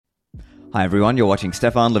Hi everyone, you're watching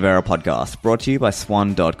Stefan Livera Podcast, brought to you by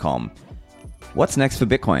Swan.com. What's next for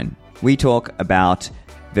Bitcoin? We talk about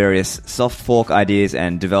various soft fork ideas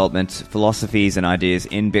and development philosophies and ideas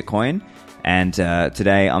in Bitcoin. And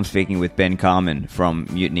today I'm speaking with Ben Carman from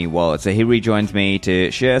Mutiny Wallet. So he rejoins me to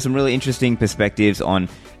share some really interesting perspectives on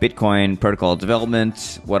Bitcoin protocol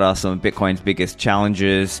development. What are some of Bitcoin's biggest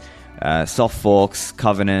challenges? Soft forks,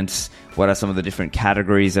 covenants, what are some of the different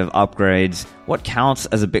categories of upgrades, what counts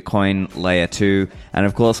as a Bitcoin layer 2, and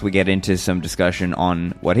of course we get into some discussion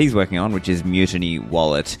on what he's working on, which is Mutiny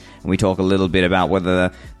Wallet, and we talk a little bit about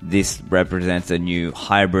whether this represents a new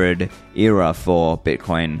hybrid era for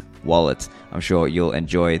Bitcoin wallets. I'm sure you'll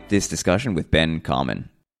enjoy this discussion with Ben Carman.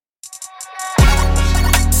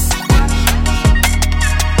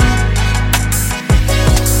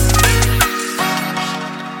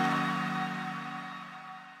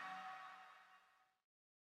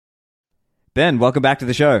 Ben, welcome back to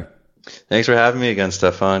the show. Thanks for having me again,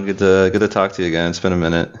 Stefan. Good to talk to you again. It's been a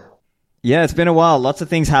minute. Yeah, it's been a while. Lots of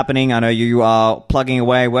things happening. I know you are plugging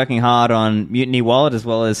away, working hard on Mutiny Wallet, as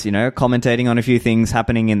well as, commentating on a few things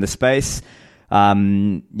happening in the space. I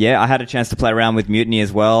had a chance to play around with Mutiny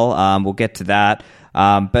as well. We'll get to that.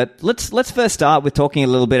 But let's first start with talking a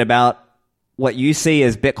little bit about what you see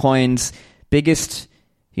as Bitcoin's biggest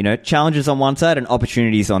challenges on one side and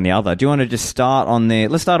opportunities on the other. Do you want to just let's start on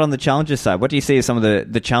the challenges side. What do you see as some of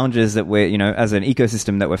the challenges that we're, as an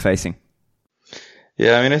ecosystem that we're facing?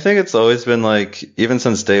 Yeah, I mean, I think it's always been even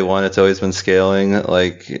since day one, it's always been scaling.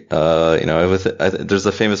 There's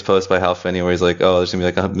a famous post by Hal Finney where he's like, oh, there's going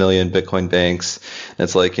to be 1 million Bitcoin banks. And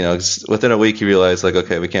it's within a week, you realize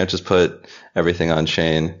okay, we can't just put everything on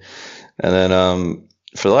chain. And then,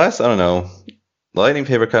 for the last, the Lightning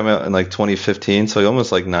paper came out in 2015, so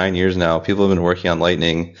almost 9 years now. People have been working on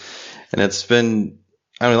Lightning, and it's been,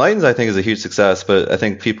 Lightning I think is a huge success, but I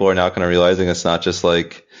think people are now kind of realizing it's not just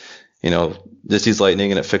just use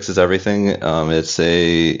Lightning and it fixes everything. It's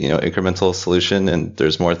a incremental solution, and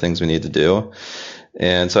there's more things we need to do.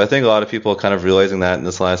 And so I think a lot of people are kind of realizing that in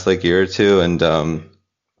this last year or two, and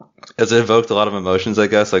it's evoked a lot of emotions, I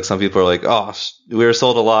guess. Some people are like, oh, we were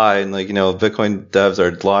sold a lie, and Bitcoin devs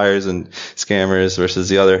are liars and scammers, versus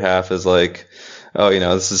the other half is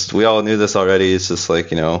we all knew this already. It's just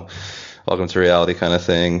welcome to reality kind of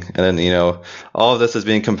thing. And then, all of this is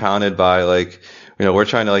being compounded by we're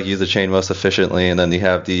trying to use the chain most efficiently, and then you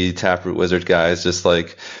have the Taproot wizard guys just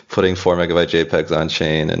putting 4 megabyte JPEGs on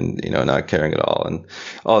chain and not caring at all, and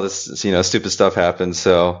all this stupid stuff happens.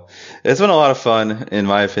 So it's been a lot of fun in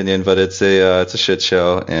my opinion, but it's a shit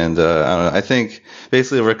show, and I don't know. I think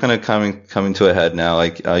basically we're kind of coming to a head now.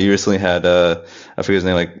 You recently had I forget his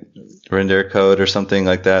name, Render Code or something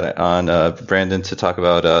like that on Brandon to talk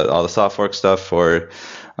about all the soft fork stuff or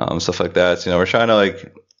stuff like that. So, we're trying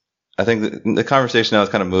to I think the conversation now has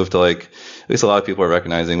kind of moved to at least a lot of people are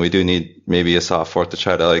recognizing we do need maybe a soft fork to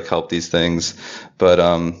try to help these things, but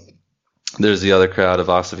there's the other crowd of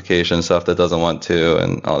ossification stuff that doesn't want to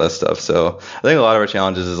and all that stuff. So I think a lot of our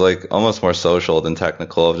challenges is almost more social than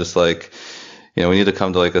technical, of just we need to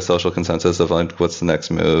come to a social consensus of what's the next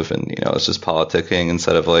move, and it's just politicking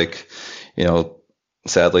instead of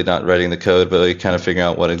sadly not writing the code, but kind of figuring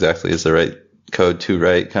out what exactly is the right code to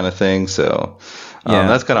write kind of thing. So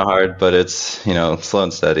that's kind of hard, but it's, slow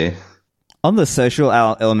and steady. On the social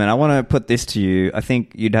element, I want to put this to you. I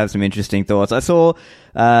think you'd have some interesting thoughts. I saw,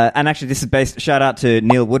 and actually this is shout out to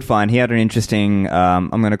Neil Woodfine. He had an interesting, I'm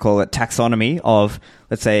going to call it taxonomy of,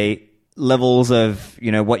 let's say, levels of,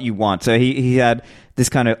 what you want. So he had this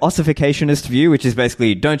kind of ossificationist view, which is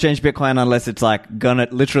basically don't change Bitcoin unless it's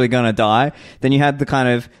literally gonna die. Then you had the kind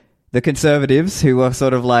of the conservatives who were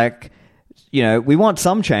sort of we want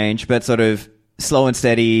some change, but sort of slow and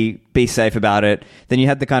steady, be safe about it. Then you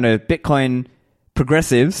had the kind of Bitcoin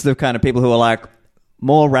progressives, the kind of people who are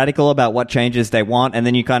more radical about what changes they want. And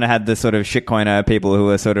then you kind of had the sort of shitcoiner people who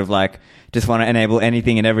are sort of just want to enable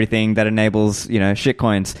anything and everything that enables,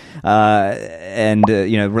 shitcoins,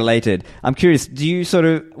 related. I'm curious,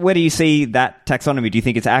 where do you see that taxonomy? Do you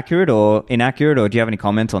think it's accurate or inaccurate, or do you have any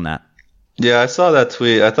comment on that? Yeah, I saw that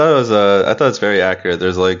tweet. I thought it's very accurate.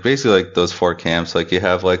 There's basically those 4 camps. You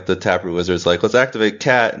have the Taproot wizards, let's activate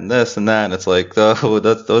cat and this and that, and it's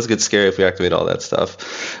those get scary if we activate all that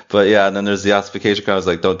stuff. But yeah, and then there's the ossification kind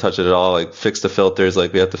of don't touch it at all, fix the filters,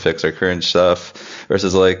 we have to fix our current stuff,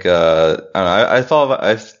 versus I don't know,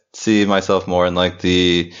 I see myself more in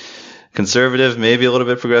the conservative, maybe a little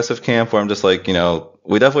bit progressive camp, where I'm just we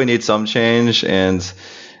definitely need some change, and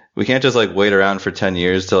we can't just wait around for 10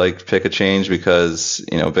 years to pick a change, because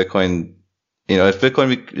Bitcoin, if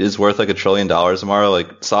Bitcoin is worth $1 trillion tomorrow,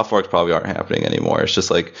 soft forks probably aren't happening anymore. It's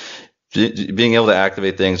just being able to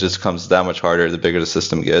activate things just comes that much harder the bigger the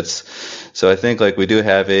system gets. So I think like we do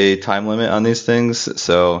have a time limit on these things.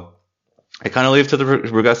 So I kind of leave to the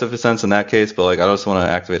regressive sense in that case, but like I don't just want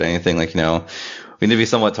to activate anything. Like, we need to be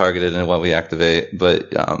somewhat targeted in what we activate.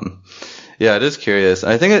 But yeah, it is curious.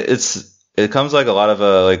 And I think it comes like a lot of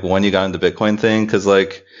like when you got into Bitcoin thing, because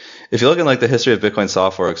like if you look in like the history of Bitcoin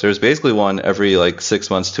soft forks, there's basically one every like 6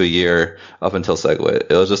 months to a year up until SegWit.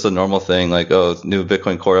 It was just a normal thing, like, oh, new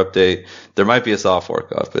Bitcoin core update. There might be a soft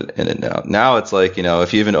fork of it in it now. Now it's like,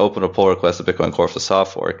 if you even open a pull request of Bitcoin core for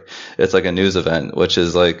soft fork, it's like a news event, which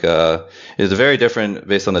is like is very different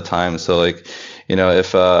based on the time. So like, if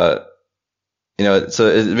so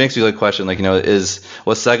it makes you like question, like, was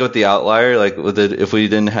SegWit the outlier? Like, if we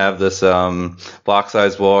didn't have this block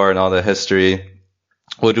size war and all the history,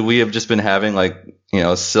 would we have just been having like,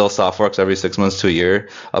 still soft forks every 6 months to a year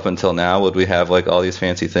up until now? Would we have like all these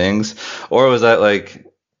fancy things? Or was that like,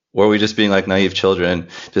 were we just being like naive children,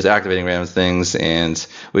 just activating random things, and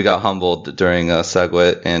we got humbled during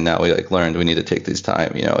SegWit, and now we like learned we need to take these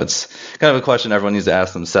time? It's kind of a question everyone needs to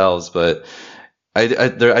ask themselves, but I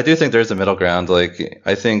do think there's a middle ground. Like,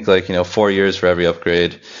 I think like, 4 years for every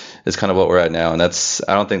upgrade is kind of what we're at now. And I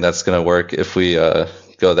don't think that's going to work if we,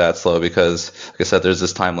 go that slow, because like I said, there's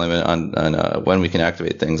this time limit on when we can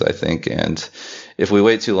activate things, I think. And if we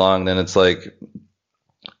wait too long, then it's like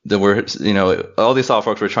that we're, all these soft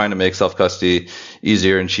forks, we're trying to make self-custody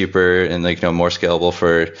easier and cheaper and like, more scalable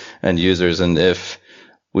for end users. And if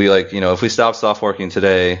we like, if we stop soft forking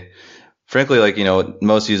today, frankly, like,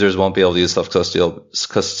 most users won't be able to use self-custodial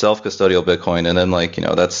Bitcoin. And then like,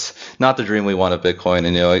 that's not the dream we want of Bitcoin.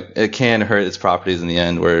 And, it can hurt its properties in the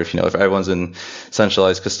end, where if everyone's in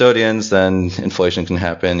centralized custodians, then inflation can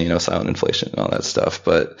happen, silent inflation and all that stuff.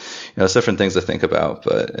 But, it's different things to think about,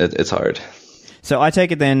 but it's hard. So I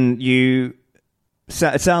take it then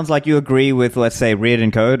it sounds like you agree with, let's say,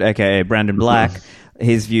 Reardon Code, aka Brandon Black,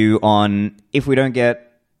 his view on if we don't get,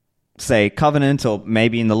 say, Covenant, or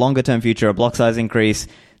maybe in the longer term future, a block size increase,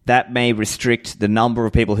 that may restrict the number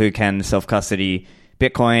of people who can self-custody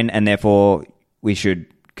Bitcoin, and therefore we should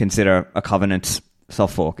consider a Covenant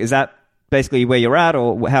soft fork. Is that basically where you're at,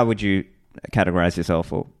 or how would you categorize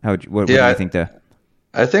yourself, or what do you think there?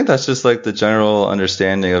 I think that's just like the general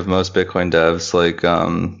understanding of most Bitcoin devs. Like,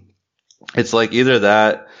 it's like either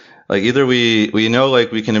that, like either we know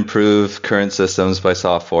like we can improve current systems by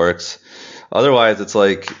soft forks. Otherwise, it's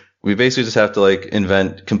like we basically just have to like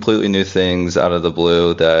invent completely new things out of the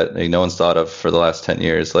blue that no one's thought of for the last 10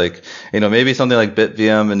 years. Like, maybe something like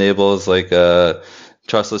BitVM enables like a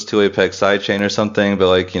trustless two-way peg sidechain or something, but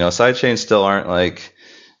like, sidechains still aren't like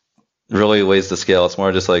really ways to scale. It's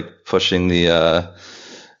more just like pushing the,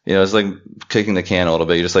 it's like kicking the can a little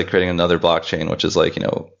bit. You're just like creating another blockchain, which is like,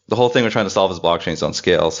 the whole thing we're trying to solve is blockchains don't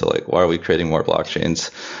scale. So like, why are we creating more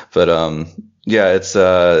blockchains? But, yeah, it's,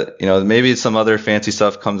 maybe some other fancy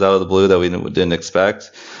stuff comes out of the blue that we didn't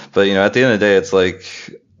expect. But, at the end of the day, it's like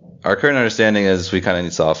our current understanding is we kind of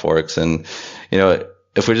need soft forks. And,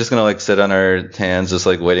 if we're just going to like sit on our hands, just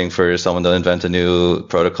like waiting for someone to invent a new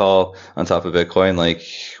protocol on top of Bitcoin, like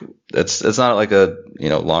it's not like a,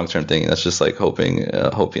 long-term thing. That's just like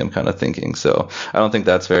hopium kind of thinking. So I don't think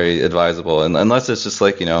that's very advisable. And unless it's just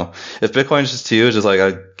like, if Bitcoin is just to you, it's just like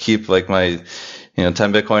I keep like my, 10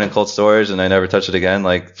 Bitcoin in cold storage and I never touch it again,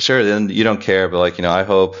 like, sure, then you don't care. But like, I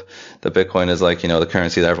hope that Bitcoin is like, the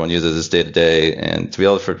currency that everyone uses is day to day. And to be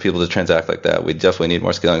able for people to transact like that, we definitely need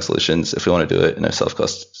more scaling solutions if we want to do it in a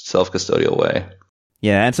self-custodial way.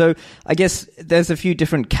 Yeah, and so I guess there's a few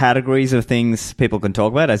different categories of things people can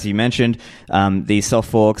talk about. As you mentioned, these soft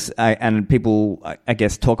forks, and people, I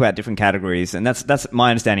guess, talk about different categories, and that's my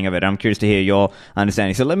understanding of it. I'm curious to hear your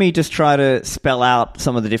understanding. So let me just try to spell out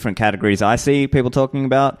some of the different categories I see people talking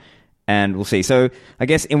about, and we'll see. So I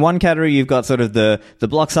guess in one category, you've got sort of the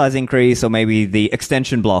block size increase, or maybe the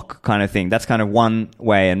extension block kind of thing. That's kind of one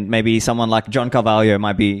way. And maybe someone like John Carvalho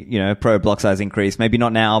might be, pro block size increase. Maybe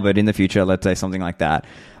not now, but in the future, let's say something like that.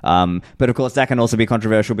 But of course, that can also be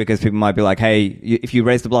controversial because people might be like, hey, if you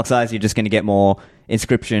raise the block size, you're just going to get more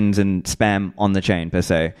inscriptions and spam on the chain per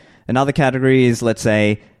se. Another category is, let's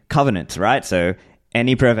say, covenants, right? So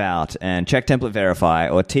any prev out and check template verify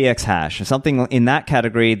or TX hash, something in that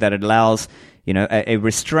category that it allows, a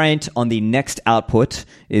restraint on the next output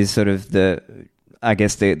is sort of the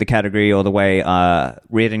category or the way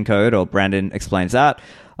Reardon Code or Brandon explains that.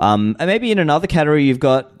 And maybe in another category, you've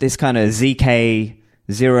got this kind of ZK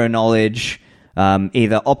zero knowledge,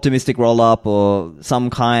 either optimistic rollup or some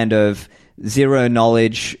kind of zero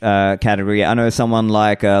knowledge category. I know someone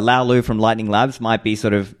like Lao Lu from Lightning Labs might be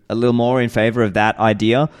sort of a little more in favor of that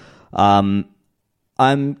idea.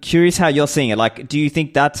 I'm curious how you're seeing it. Like, do you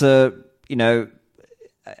think that's a, or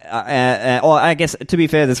I guess, to be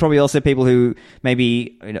fair, there's probably also people who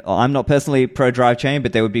maybe, I'm not personally pro drive chain,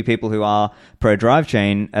 but there would be people who are pro drive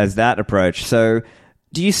chain as that approach. So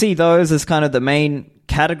do you see those as kind of the main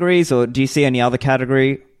categories, or do you see any other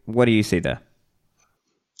category? What do you see there?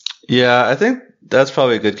 Yeah, I think that's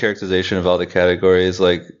probably a good characterization of all the categories.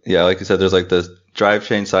 Like, yeah, like you said, there's like the drive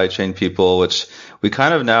chain, side chain people, which we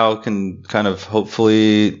kind of now can kind of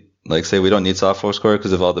hopefully like say we don't need soft fork score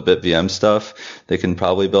because of all the BitVM stuff. They can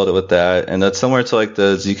probably build it with that. And that's similar to like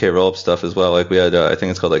the ZK rollup stuff as well. Like we had, I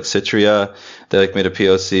think it's called like Citria. They like made a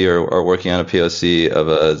POC or are working on a POC of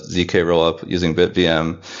a ZK rollup using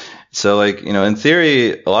BitVM. So like, in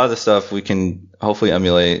theory, a lot of the stuff we can hopefully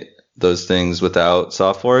emulate those things without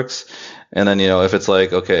soft forks. And then, if it's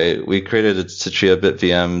like, okay, we created a Citria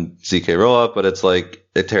BitVM ZK rollup, but it's like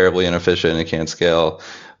terribly inefficient and it can't scale,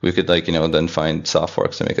 we could like, then find soft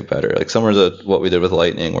forks to make it better. Like similar to what we did with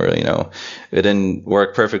Lightning where, it didn't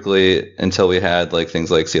work perfectly until we had like things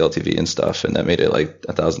like CLTV and stuff. And that made it like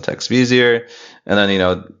 1,000 times easier. And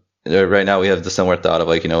then, right now we have the similar thought of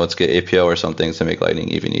like, let's get APO or something to make Lightning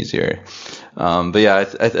even easier. But yeah,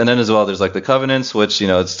 and then as well, there's like the covenants, which,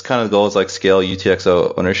 it's kind of the goal is like scale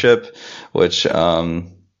UTXO ownership, which,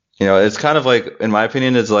 it's kind of like, in my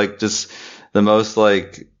opinion, is like just the most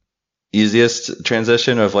like easiest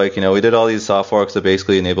transition of like, we did all these soft forks to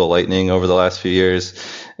basically enable Lightning over the last few years.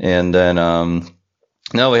 And then,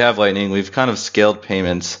 now we have Lightning. We've kind of scaled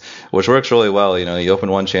payments, which works really well. You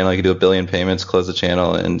open one channel, you can do 1 billion payments, close the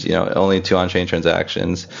channel, and, only 2 on-chain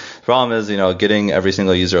transactions. The problem is, getting every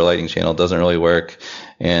single user a Lightning channel doesn't really work.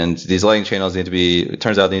 And these Lightning channels need to be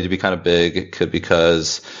kind of big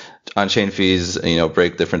because on-chain fees,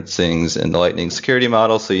 break different things in the Lightning security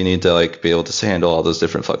model. So you need to like be able to handle all those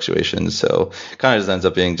different fluctuations. So it kind of just ends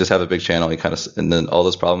up being just have a big channel, and then all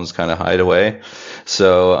those problems kind of hide away.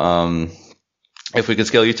 So, if we could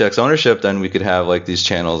scale UTX ownership, then we could have like these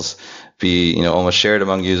channels be, almost shared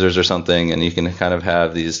among users or something. And you can kind of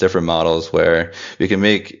have these different models where we can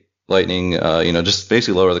make Lightning, just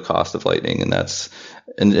basically lower the cost of Lightning. And that's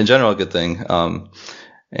in general a good thing. The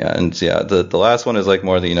last one is like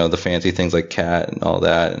more the fancy things like cat and all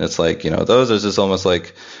that. And it's like, those are just almost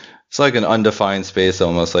like, it's like an undefined space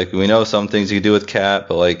almost. Like we know some things you can do with cat,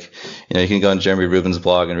 but like, you can go on Jeremy Rubin's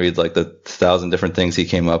blog and read like the 1,000 different things he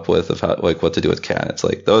came up with of how, like what to do with cat. It's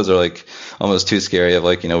like, those are like almost too scary of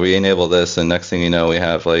like, we enable this and next thing we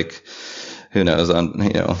have like, who knows on,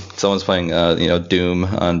 someone's playing, Doom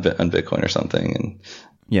on Bitcoin or something. And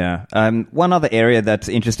yeah. One other area that's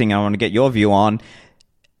interesting I want to get your view on,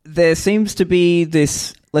 there seems to be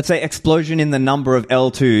this, let's say, explosion in the number of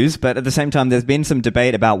L2s, but at the same time, there's been some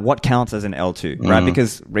debate about what counts as an L2, right?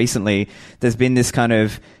 Because recently, there's been this kind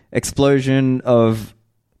of explosion of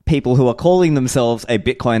people who are calling themselves a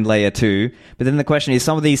Bitcoin layer 2, but then the question is,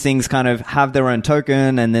 some of these things kind of have their own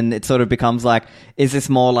token, and then it sort of becomes like, is this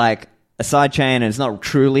more like a sidechain, and it's not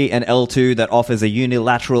truly an L2 that offers a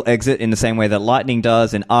unilateral exit in the same way that Lightning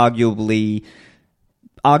does, and arguably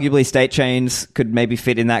state chains could maybe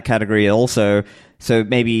fit in that category also. So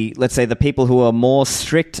maybe, let's say the people who are more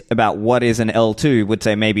strict about what is an L2 would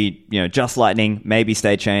say maybe, just Lightning, maybe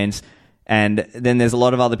state chains. And then there's a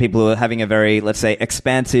lot of other people who are having a very, let's say,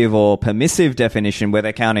 expansive or permissive definition where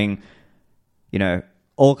they're counting,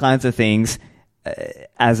 all kinds of things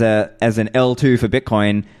as an L2 for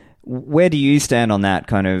Bitcoin. Where do you stand on that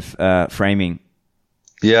kind of framing?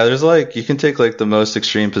 Yeah, there's like, you can take like the most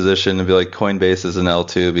extreme position and be like Coinbase is an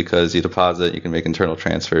L2 because you deposit, you can make internal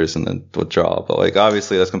transfers and then withdraw. But like,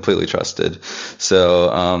 obviously that's completely trusted.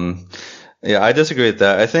 So, yeah, I disagree with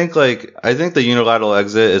that. I think the unilateral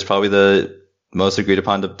exit is probably the most agreed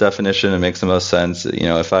upon definition. It makes the most sense.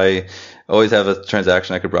 If I always have a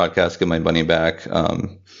transaction I could broadcast, get my money back,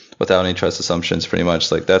 without any trust assumptions, pretty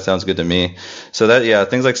much. Like, that sounds good to me. So that, yeah,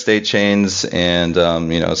 things like state chains and,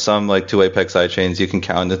 some like two-way peg side chains, you can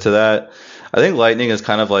count into that. I think Lightning is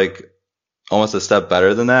kind of like almost a step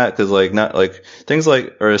better than that, because like not like things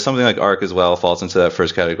like, or something like Arc as well falls into that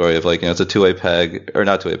first category of like, it's a two-way peg, or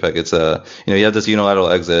not two-way peg, it's a, you have this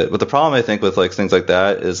unilateral exit. But the problem I think with like things like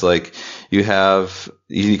that is like you kind of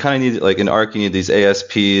need, like in Arc, you need these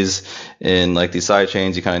ASPs. In like these side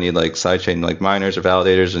chains, you kind of need like sidechain like miners or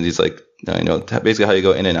validators, and these like, basically how you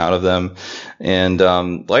go in and out of them. And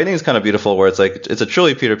Lightning is kind of beautiful where it's like, it's a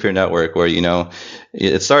truly peer-to-peer network where,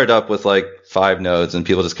 it started up with like 5 nodes and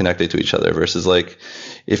people just connected to each other, versus like,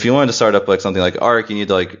 if you wanted to start up like something like Arc, you need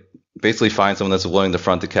to like basically find someone that's willing to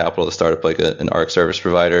front the capital to start up like an Arc service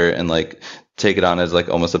provider and like take it on as like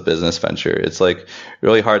almost a business venture. It's like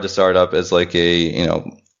really hard to start up as like a,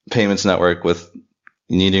 payments network with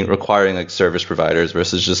requiring like service providers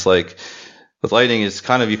versus just like with Lightning, it's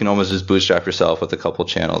kind of, you can almost just bootstrap yourself with a couple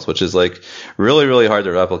channels, which is like really, really hard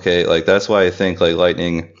to replicate. Like that's why I think like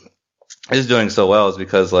Lightning is doing so well, is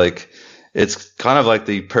because like it's kind of like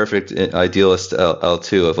the perfect idealist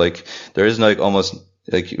L2 of like, there is like almost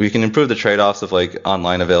like, we can improve the trade-offs of like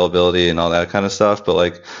online availability and all that kind of stuff, but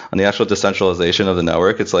like on the actual decentralization of the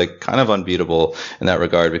network, it's like kind of unbeatable in that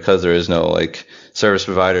regard, because there is no like service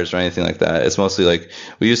providers or anything like that. It's mostly like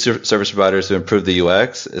we use service providers to improve the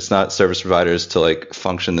UX. It's not service providers to like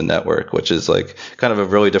function the network, which is like kind of a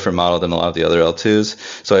really different model than a lot of the other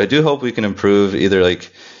L2s. So I do hope we can improve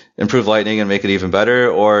Lightning and make it even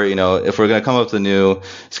better, or, you know, if we're going to come up with a new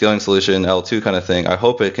scaling solution, L2 kind of thing, I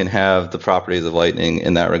hope it can have the properties of Lightning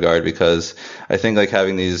in that regard, because I think like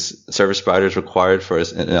having these service providers required for an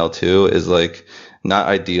L2 is like not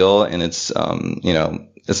ideal, and it's, you know,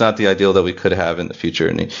 it's not the ideal that we could have in the future.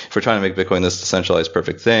 And if we're trying to make Bitcoin this decentralized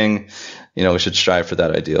perfect thing, you know, we should strive for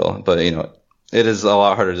that ideal. But, you know, it is a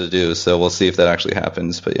lot harder to do, so we'll see if that actually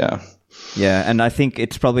happens. But yeah. Yeah, and I think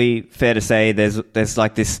it's probably fair to say there's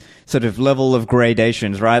like this sort of level of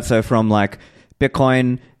gradations, right? So from like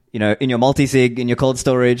Bitcoin, you know, in your multi-sig, in your cold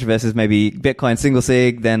storage, versus maybe Bitcoin single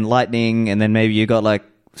sig, then Lightning, and then maybe you got like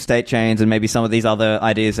state chains and maybe some of these other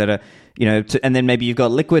ideas that are, you know, and then maybe you've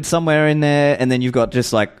got liquid somewhere in there, and then you've got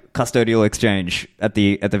just like custodial exchange at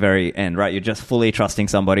the very end, right? You're just fully trusting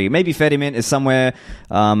somebody. Maybe Fedimint is somewhere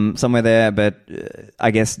there, but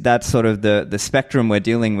I guess that's sort of the spectrum we're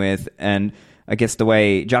dealing with. And I guess the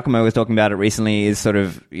way Giacomo was talking about it recently is sort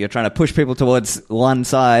of, you're trying to push people towards one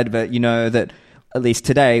side, but you know that at least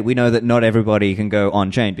today, we know that not everybody can go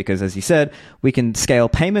on-chain, because, as you said, we can scale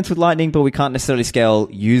payments with Lightning, but we can't necessarily scale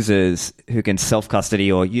users who can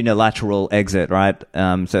self-custody or unilateral exit, right?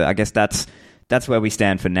 So I guess that's where we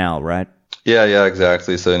stand for now, right? Yeah,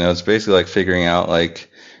 exactly. So, you know, it's basically like figuring out,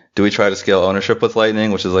 like, do we try to scale ownership with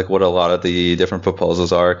Lightning, which is like what a lot of the different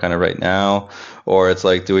proposals are kind of right now? Or it's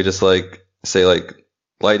like, do we just like say like,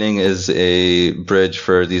 Lightning is a bridge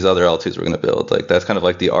for these other L2s we're going to build. Like that's kind of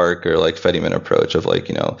like the ARC or like Fedimint approach of like,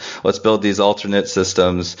 you know, let's build these alternate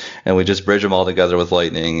systems and we just bridge them all together with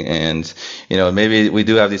Lightning. And, you know, maybe we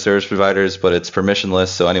do have these service providers, but it's permissionless,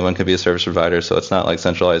 so anyone can be a service provider. So it's not like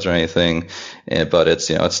centralized or anything. But it's,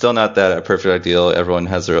 you know, it's still not that perfect ideal. Everyone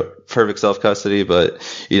has their perfect self custody, but,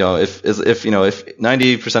 you know, if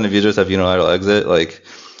 90% of users have unilateral exit, like,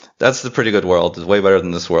 that's a pretty good world. It's way better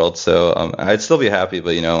than this world. So I'd still be happy,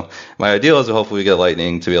 but, you know, my ideal is hopefully we get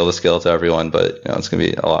Lightning to be able to scale to everyone, but, you know, it's going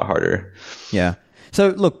to be a lot harder. Yeah. So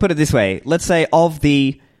look, put it this way. Let's say of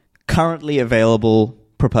the currently available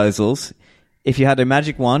proposals, if you had a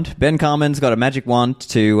magic wand, Ben Carman's got a magic wand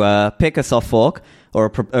to pick a soft fork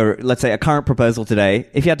or let's say a current proposal today.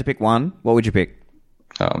 If you had to pick one, what would you pick?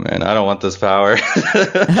 Oh man, I don't want this power.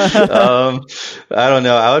 I don't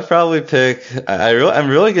know. I would probably pick. I'm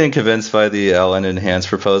really getting convinced by the LN enhanced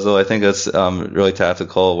proposal. I think that's really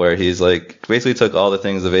tactical, where he's like basically took all the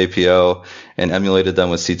things of APO and emulated them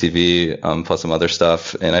with CTV plus some other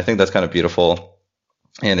stuff, and I think that's kind of beautiful.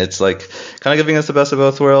 And it's like kind of giving us the best of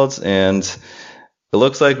both worlds. And it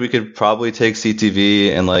looks like we could probably take CTV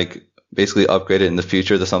and like basically upgrade it in the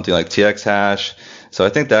future to something like TX hash. So I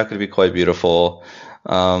think that could be quite beautiful.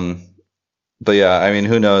 But yeah, I mean,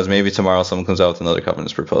 who knows? Maybe tomorrow someone comes out with another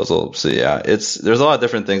governance proposal. So yeah, there's a lot of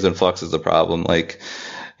different things, and Flux is the problem. Like,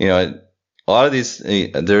 you know, a lot of these,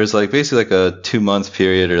 there's like basically like a 2-month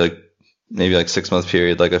period or like maybe like 6-month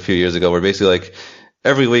period, like a few years ago, where basically like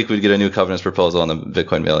every week we'd get a new governance proposal on the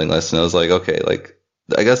Bitcoin mailing list. And I was like, okay, like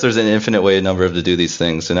I guess there's an infinite way number to do these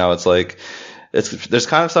things. So now it's like, there's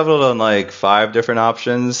kind of settled on like 5 different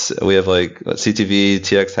options. We have like CTV,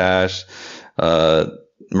 TX hash,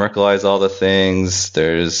 Merkleize all the things.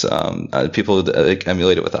 There's people like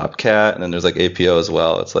emulate it with Opcat, and then there's like APO as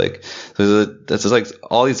well. It's like there's like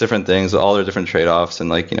all these different things, all their different trade-offs, and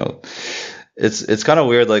like, you know, it's kind of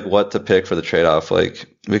weird like what to pick for the trade-off. Like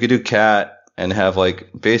we could do cat and have like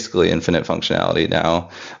basically infinite functionality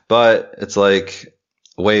now, but it's like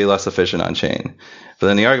way less efficient on chain. But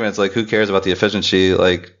then the argument is like, who cares about the efficiency?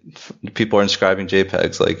 Like people are inscribing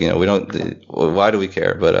JPEGs. Like, you know, why do we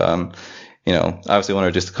care? But you know, obviously want to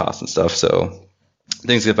reduce the cost and stuff. So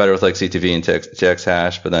things get better with like CTV and TX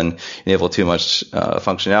hash, but then enable too much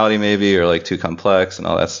functionality maybe, or like too complex and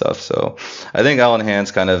all that stuff. So I think Alan Hans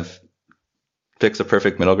kind of picks a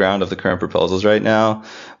perfect middle ground of the current proposals right now.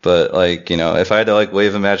 But like, you know, if I had to like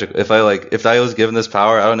wave a magic, if I was given this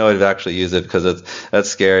power, I don't know if I'd actually use it, because that's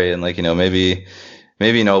scary. And like, you know, maybe,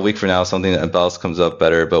 you know, a week from now, something else comes up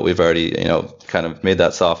better, but we've already, you know, kind of made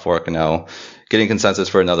that soft fork, and now getting consensus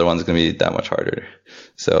for another one is going to be that much harder.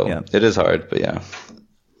 So yeah. It is hard, but yeah.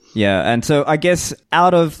 Yeah, and so I guess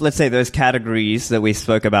out of, let's say, those categories that we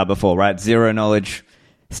spoke about before, right? Zero knowledge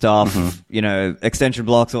stuff, extension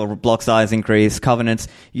blocks or block size increase, covenants,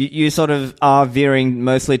 you sort of are veering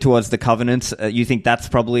mostly towards the covenants. You think that's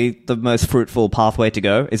probably the most fruitful pathway to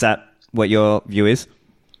go? Is that what your view is?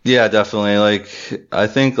 Yeah, definitely. Like, I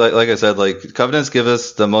think, like I said, like, covenants give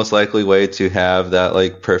us the most likely way to have that,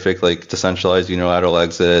 like, perfect, like, decentralized unilateral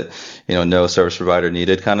exit, no service provider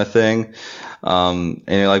needed kind of thing. And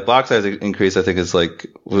like, block size increase, I think is like,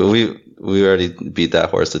 we already beat that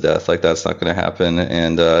horse to death. Like, that's not going to happen,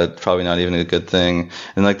 and probably not even a good thing.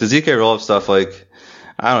 And like the ZK rollup stuff, like,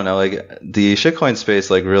 I don't know, like the shitcoin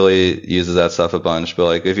space like really uses that stuff a bunch. But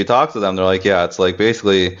like, if you talk to them, they're like, yeah, it's like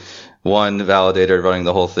basically one validator running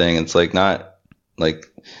the whole thing. It's like not like,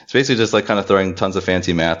 it's basically just like kind of throwing tons of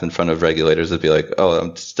fancy math in front of regulators to be like, oh,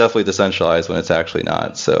 it's definitely decentralized when it's actually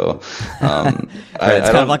not. So, it's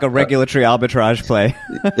kind of like a regulatory arbitrage play.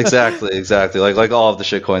 Exactly. Like all of the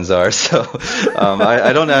shitcoins are. So,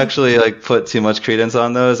 I don't actually like put too much credence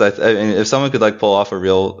on those. I mean, if someone could like pull off a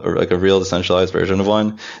real decentralized version of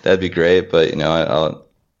one, that'd be great. But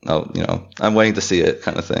I'm waiting to see it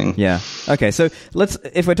kind of thing. Yeah. Okay. So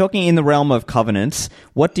if we're talking in the realm of covenants,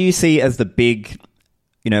 what do you see as the big,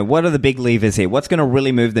 what are the big levers here? What's going to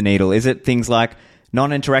really move the needle? Is it things like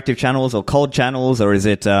non-interactive channels or cold channels, or is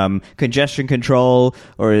it congestion control,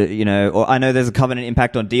 or I know there's a covenant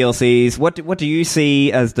impact on DLCs. What do you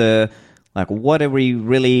see as what are we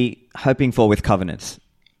really hoping for with covenants?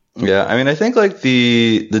 Yeah, I mean, I think like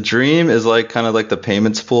the dream is like kind of like the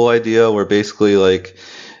payments pool idea, where basically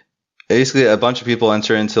a bunch of people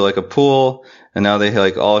enter into like a pool, and now they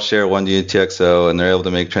like all share one UTXO, and they're able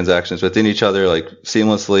to make transactions within each other like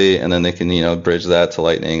seamlessly, and then they can bridge that to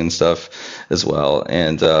Lightning and stuff as well.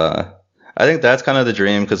 And I think that's kind of the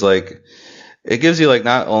dream, because like it gives you like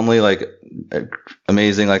not only like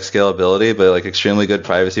amazing like scalability, but like extremely good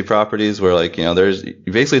privacy properties, where like you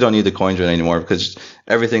basically don't need the coin join anymore, because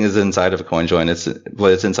everything is inside of a coin join. It's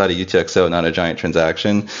inside a UTXO, not a giant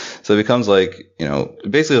transaction. So it becomes like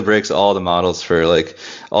it basically breaks all the models for like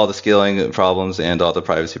all the scaling problems and all the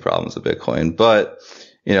privacy problems of Bitcoin. But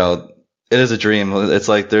it is a dream. It's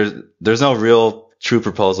like there's no real true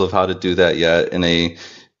proposal of how to do that yet in a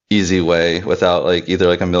easy way, without like either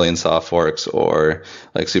like a million soft forks or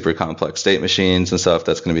like super complex state machines and stuff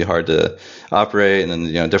that's going to be hard to operate, and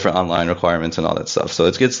then different online requirements and all that stuff. So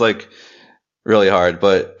it gets like really hard.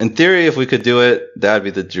 But in theory, if we could do it, that'd be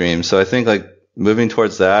the dream. So I think like moving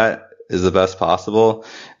towards that is the best possible.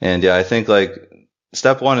 And yeah, I think like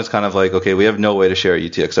step one is kind of like, okay, we have no way to share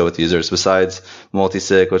UTXO with users besides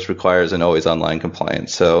multi-sig, which requires an always online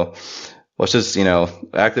compliance. So let's just,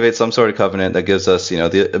 activate some sort of covenant that gives us,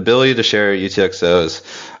 the ability to share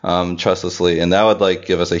UTXOs trustlessly, and that would like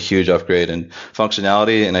give us a huge upgrade in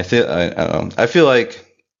functionality. And I feel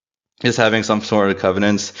like just having some sort of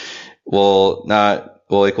covenants will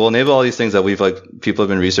enable all these things that people have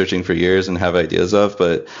been researching for years and have ideas of.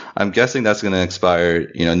 But I'm guessing that's going to inspire,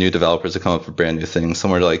 new developers to come up with brand new things.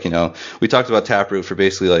 Somewhere like, we talked about Taproot for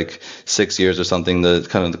basically like 6 years or something, the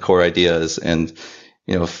kind of the core ideas, and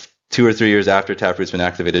 2 or 3 years after Taproot's been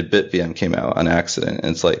activated, BitVM came out on accident.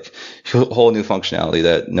 And it's like a whole new functionality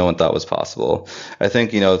that no one thought was possible. I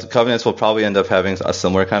think, the covenants will probably end up having a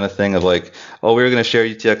similar kind of thing of like, oh, we were going to share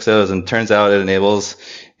UTXOs, and turns out it enables,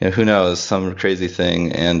 who knows, some crazy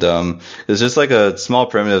thing. And it's just like a small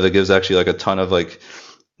primitive that gives actually like a ton of like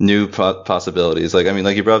new possibilities. Like, I mean,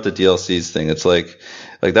 like you brought up the DLCs thing. It's like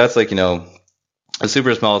that's like, a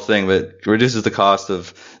super small thing, but reduces the cost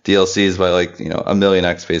of DLCs by like,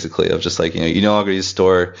 1,000,000x basically, of just like, you no longer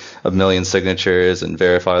store 1,000,000 signatures and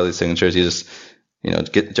verify all these signatures. You just,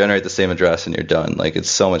 generate the same address and you're done. Like,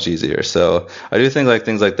 it's so much easier. So I do think like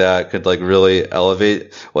things like that could like really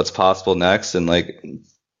elevate what's possible next. And like,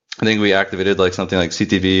 I think we activated like something like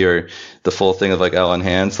CTV or the full thing of like L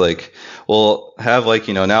enhance. Like we'll have like,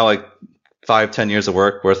 now like 5-10 years of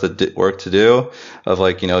work to do of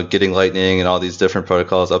like, getting Lightning and all these different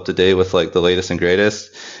protocols up to date with like the latest and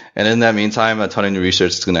greatest. And in that meantime, a ton of new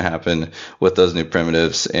research is going to happen with those new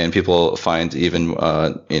primitives, and people find even,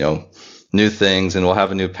 new things, and we'll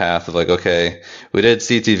have a new path of like, okay, we did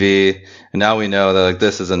CTV, and now we know that like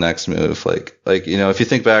this is the next move. Like, if you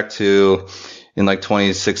think back to in like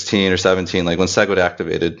 2016 or 17, like when SegWit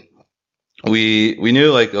activated, we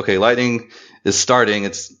knew like, okay, Lightning is starting,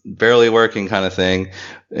 it's barely working kind of thing.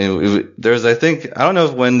 And there's, I think, I don't know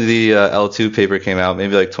if when the L2 paper came out,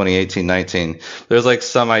 maybe like 2018, 19, there's like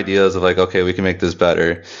some ideas of like, okay, we can make this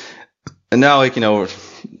better. And now like,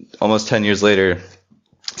 almost 10 years later,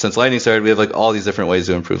 since Lightning started, we have like all these different ways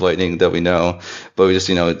to improve Lightning that we know, but we just,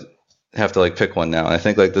 have to like pick one now. And I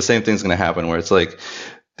think like the same thing's going to happen where it's like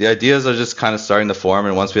the ideas are just kind of starting to form,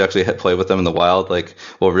 and once we actually play with them in the wild, like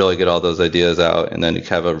we'll really get all those ideas out, and then you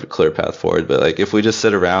have a clear path forward. But like if we just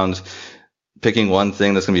sit around picking one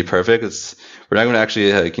thing that's going to be perfect, we're not going to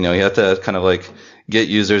actually like, you have to kind of like get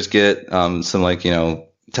users, get some like,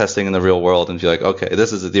 testing in the real world and be like, okay,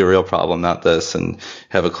 this is the real problem, not this, and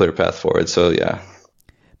have a clear path forward. So yeah.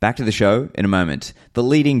 Back to the show in a moment. The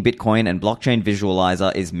leading Bitcoin and blockchain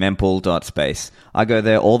visualizer is mempool.space. I go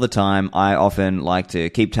there all the time. I often like to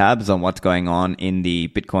keep tabs on what's going on in the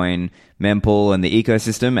Bitcoin mempool and the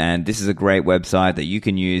ecosystem, and this is a great website that you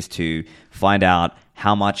can use to find out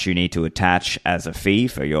how much you need to attach as a fee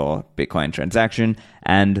for your Bitcoin transaction,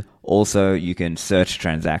 and also you can search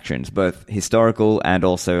transactions, both historical and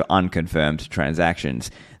also unconfirmed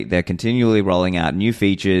transactions. They're continually rolling out new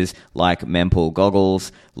features like mempool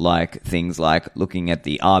goggles, like things like looking at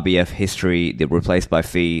the RBF history, the replaced by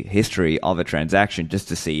fee history of a transaction, just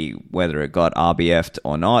to see whether it got RBF'd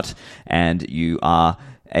or not, and you are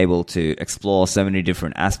able to explore so many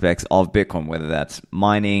different aspects of Bitcoin, whether that's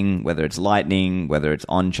mining, whether it's Lightning, whether it's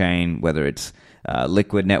on-chain, whether it's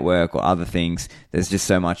Liquid Network or other things. There's just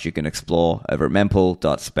so much you can explore over at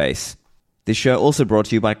mempool.space. This show also brought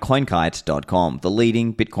to you by CoinKite.com, the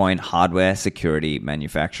leading Bitcoin hardware security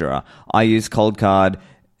manufacturer. I use Coldcard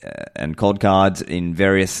and cold cards in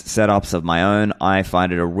various setups of my own. I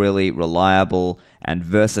find it a really reliable and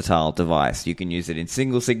versatile device. You can use it in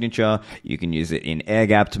single signature, you can use it in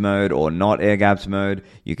air-gapped mode or not air-gapped mode,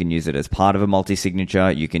 you can use it as part of a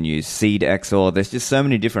multi-signature, you can use seed XOR. There's just so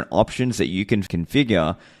many different options that you can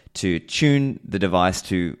configure to tune the device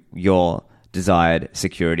to your desired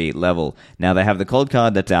security level. Now, they have the Cold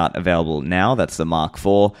Card that's out available now. That's the Mark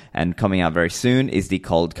IV, and coming out very soon is the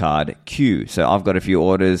Cold Card Q. So I've got a few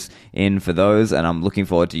orders in for those, and I'm looking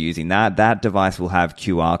forward to using that. That device will have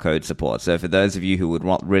QR code support. So for those of you who would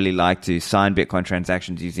really like to sign Bitcoin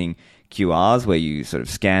transactions using QRs, where you sort of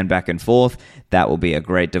scan back and forth, that will be a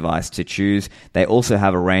great device to choose. They also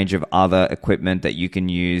have a range of other equipment that you can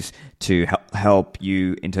use to help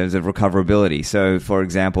you in terms of recoverability. So, for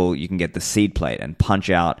example, you can get the seed plate and punch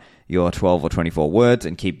out your 12 or 24 words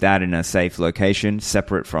and keep that in a safe location,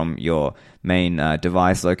 separate from your main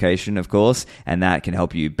device location, of course, and that can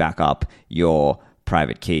help you back up your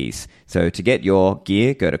private keys. So to get your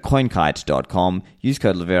gear, go to coinkite.com, use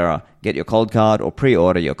code Livera, get your cold card or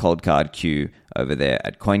pre-order your cold card Q over there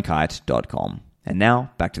at coinkite.com. And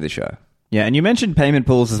now back to the show. Yeah, and you mentioned payment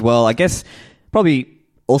pools as well. I guess probably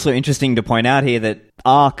also interesting to point out here that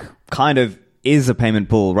Arc kind of is a payment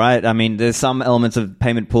pool, right? I mean, there's some elements of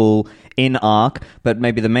payment pool in Arc, but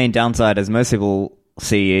maybe the main downside, as most people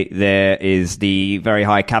see there, is the very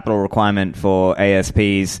high capital requirement for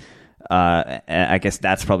ASPs. I guess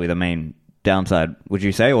that's probably the main downside, would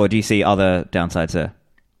you say? Or do you see other downsides there?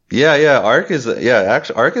 Yeah.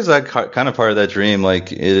 Actually, Arc is like kind of part of that dream.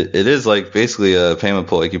 Like it is like basically a payment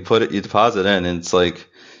pool. Like you deposit in, and it's like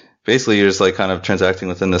basically you're just like kind of transacting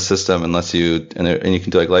within the system, unless and you can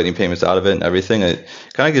do like Lightning payments out of it and everything. It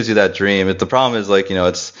kind of gives you that dream. But the problem is like, you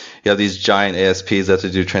have these giant ASPs that have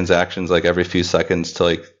to do transactions like every few seconds to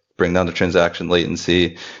like bring down the transaction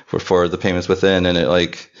latency for the payments within, and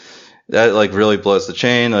that like really blows the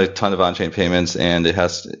chain, like a ton of on-chain payments, and it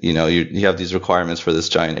has, you have these requirements for this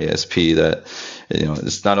giant ASP that,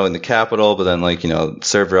 it's not only the capital, but then like,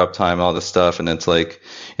 server uptime, all this stuff. And it's like,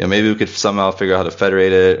 maybe we could somehow figure out how to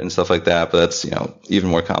federate it and stuff like that, but that's, even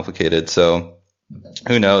more complicated. So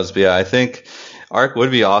who knows? But yeah, I think Arc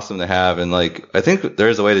would be awesome to have. And like, I think there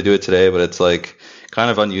is a way to do it today, but it's like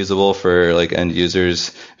kind of unusable for like end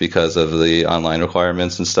users because of the online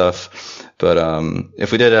requirements and stuff. But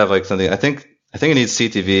if we did have like something, I think it needs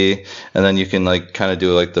CTV, and then you can like kind of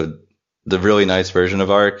do like the really nice version of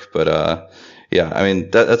Arc. But yeah, I mean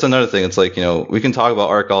that's another thing. It's like, we can talk about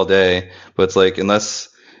Arc all day, but it's like unless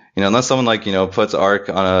someone like puts Arc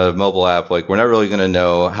on a mobile app, like we're not really gonna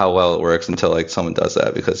know how well it works until like someone does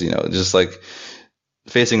that, because just like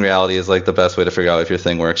facing reality is like the best way to figure out if your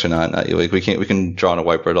thing works or not. Like we can draw on a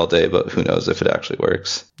whiteboard all day, but who knows if it actually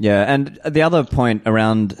works. Yeah, and the other point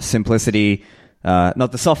around simplicity,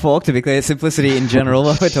 not the soft fork, to be clear, simplicity in general,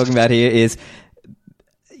 what we're talking about here is,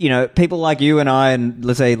 people like you and I, and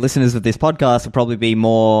let's say listeners of this podcast, will probably be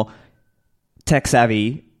more tech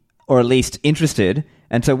savvy, or at least interested.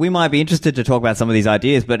 And so we might be interested to talk about some of these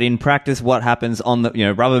ideas, but in practice, what happens on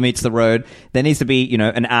the, rubber meets the road, there needs to be,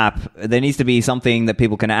 an app. There needs to be something that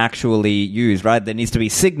people can actually use, right? There needs to be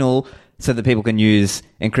Signal so that people can use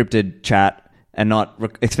encrypted chat and not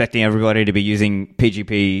expecting everybody to be using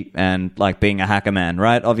PGP and like being a hacker man,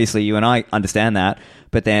 right? Obviously, you and I understand that,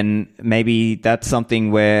 but then maybe that's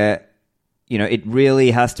something where it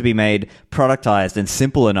really has to be made productized and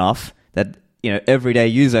simple enough that everyday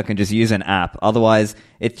user can just use an app. Otherwise,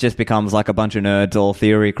 it just becomes like a bunch of nerds all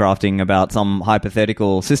theory crafting about some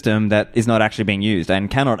hypothetical system that is not actually being used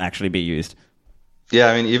and cannot actually be used.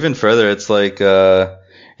 Yeah, I mean, even further, it's like,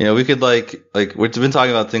 we could like we've been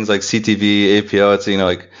talking about things like CTV, APO. It's,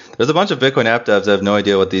 there's a bunch of Bitcoin app devs that have no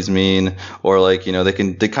idea what these mean, or like,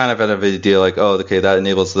 they kind of have an idea like, oh, okay, that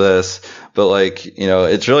enables this. But like,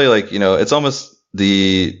 it's really like, it's almost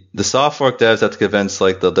the soft fork devs have to convince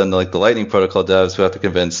like the Lightning protocol devs who have to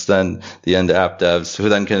convince then the end app devs who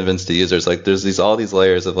then convince the users. Like there's all these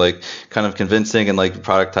layers of like kind of convincing and like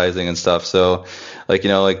productizing and stuff. So like,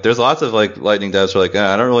 there's lots of like Lightning devs who are like,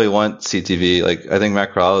 I don't really want CTV. Like I think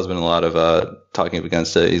Matt Corral has been a lot of talking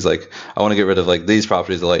against it. He's like, I want to get rid of like these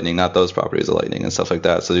properties of Lightning, not those properties of Lightning and stuff like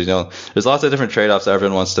that. So there's lots of different trade-offs that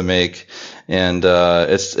everyone wants to make, and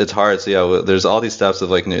it's hard. So yeah, there's all these steps of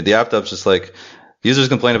like the app devs just like, users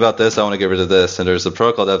complain about this, I want to get rid of this. And there's the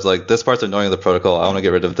protocol devs like, this part's annoying of the protocol, I want to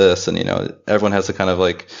get rid of this. And, everyone has to kind of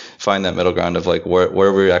like find that middle ground of like where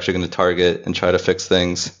we're actually going to target and try to fix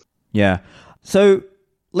things. Yeah. So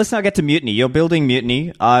let's now get to Mutiny. You're building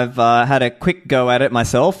Mutiny. I've had a quick go at it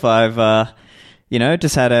myself. I've,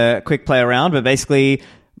 just had a quick play around, but basically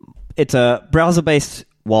it's a browser-based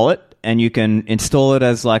wallet. And you can install it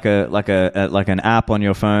as like an app on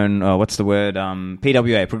your phone. Or what's the word?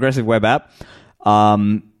 PWA, Progressive Web App.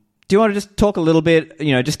 Do you want to just talk a little bit,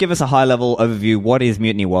 just give us a high level overview. What is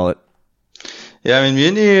Mutiny Wallet? Yeah, I mean,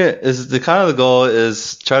 Mutiny is the goal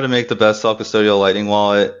is try to make the best self-custodial Lightning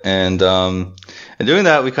wallet. And doing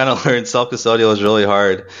that, we kind of learned self-custodial is really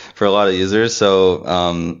hard for a lot of users. So,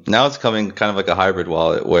 now it's coming kind of like a hybrid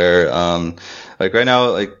wallet where, like right now,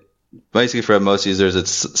 like basically for most users, it's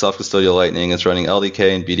self-custodial Lightning. It's running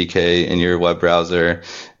LDK and BDK in your web browser.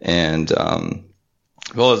 And,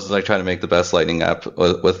 goal is like trying to make the best Lightning app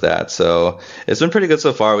with that. So it's been pretty good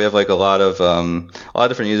so far. We have like a lot of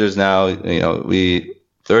different users now.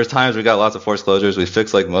 There was times we got lots of forced closures. We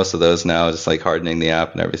fixed like most of those now, just like hardening the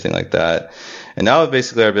app and everything like that. And now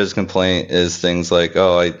basically our biggest complaint is things like,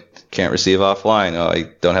 oh, I can't receive offline. Oh,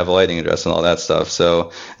 I don't have a Lightning address and all that stuff.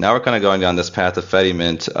 So now we're kind of going down this path of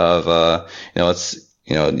Fediment of,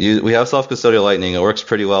 we have self-custodial Lightning. It works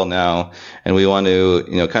pretty well now. And we want to,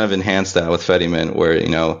 kind of enhance that with Fediment where,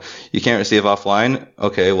 you can't receive offline.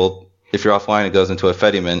 Okay, well, if you're offline, it goes into a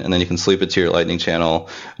Fediment and then you can sleep it to your Lightning channel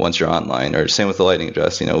once you're online. Or same with the Lightning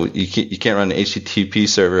address. You can't run an HTTP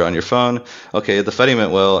server on your phone. Okay, the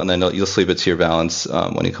Fediment will, and then you'll sleep it to your balance,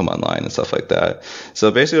 when you come online and stuff like that.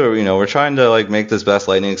 So basically, we're trying to like make this best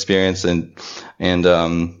Lightning experience and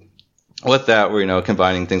with that, we're,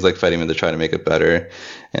 combining things like Fediment to try to make it better.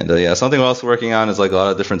 And, something we're also working on is like a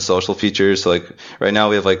lot of different social features. So like right now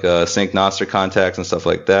we have like sync Nostr contacts and stuff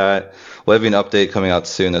like that. We'll have an update coming out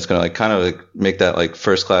soon that's going to like kind of like make that like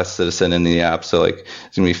first class citizen in the app. So like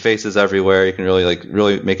there's going to be faces everywhere. You can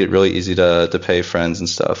really make it really easy to pay friends and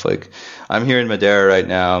stuff. Like I'm here in Madeira right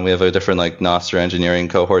now and we have a different like Nostr engineering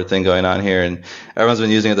cohort thing going on here and everyone's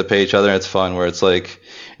been using it to pay each other and it's fun where it's like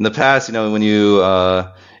in the past, when you,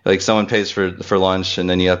 like someone pays for lunch and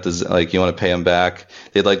then you have to like you want to pay them back.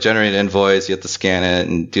 They'd like generate an invoice, you have to scan it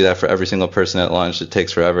and do that for every single person at lunch. It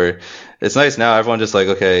takes forever. It's nice now. Everyone just like,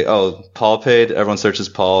 okay, oh, Paul paid. Everyone searches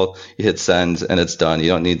Paul. You hit send and it's done. You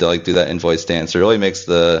don't need to like do that invoice dance. It really makes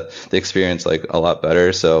the experience like a lot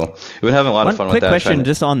better. So we've been having a lot of fun with that. One quick question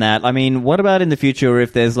just on that. I mean, what about in the future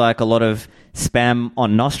if there's like a lot of spam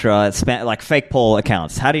on Nostra, like fake Paul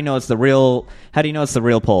accounts? How do you know it's the real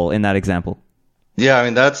Paul in that example? Yeah, I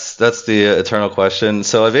mean, that's the eternal question.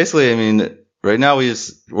 So basically, I mean, right now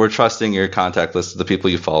we're trusting your contact list of the people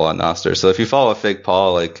you follow on Nostr. So if you follow a fake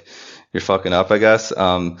Paul, like you're fucking up, I guess.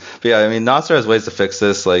 But yeah, I mean, Nostr has ways to fix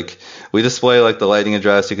this. Like we display like the Lightning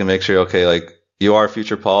address. You can make sure, okay, like you are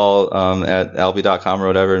future Paul, at alby.com or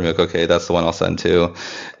whatever. And be like, okay, that's the one I'll send to.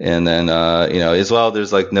 And then, as well,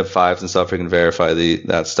 there's like NIP5s and stuff. You can verify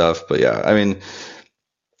that stuff. But yeah, I mean,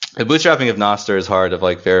 the bootstrapping of Nostr is hard of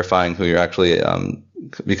like verifying who you're actually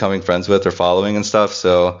becoming friends with or following and stuff.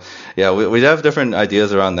 So yeah, we have different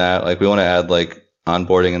ideas around that. Like we want to add like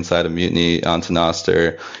onboarding inside of Mutiny onto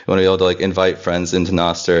Nostr. You want to be able to like invite friends into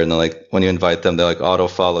Nostr and then like when you invite them, they like auto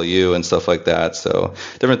follow you and stuff like that. So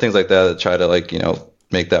different things like that try to like,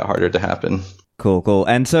 make that harder to happen. Cool.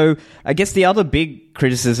 And so I guess the other big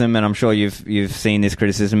criticism, and I'm sure you've seen this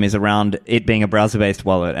criticism, is around it being a browser-based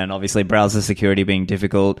wallet, and obviously browser security being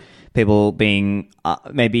difficult, people being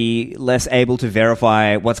maybe less able to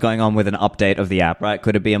verify what's going on with an update of the app, right?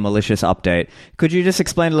 Could it be a malicious update? Could you just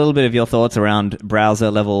explain a little bit of your thoughts around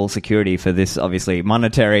browser-level security for this, obviously,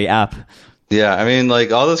 monetary app? Yeah, I mean,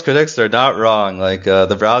 like all those critics, they're not wrong. Like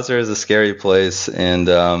the browser is a scary place, and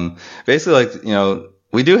basically, like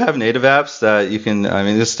we do have native apps that you can. I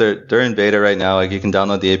mean, they're in beta right now. Like you can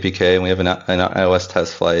download the APK, and we have an iOS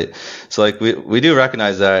test flight. So like we do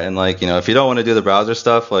recognize that, and like if you don't want to do the browser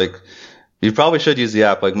stuff, like you probably should use the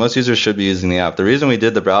app. Like most users should be using the app. The reason we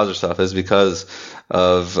did the browser stuff is because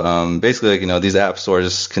of basically like these app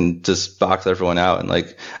stores can just box everyone out. And like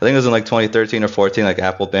I think it was in like 2013 or 14, like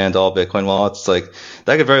Apple banned all Bitcoin wallets. Like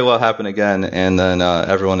that could very well happen again, and then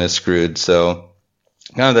everyone is screwed. So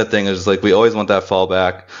kind of that thing is like we always want that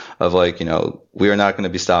fallback of like we are not going to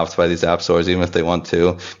be stopped by these app stores even if they want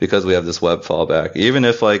to, because we have this web fallback. Even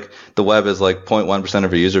if like the web is like 0.1%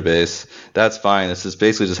 of your user base, that's fine. It's just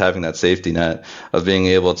basically just having that safety net of being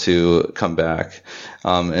able to come back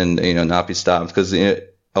and not be stopped. Because a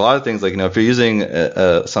lot of things like if you're using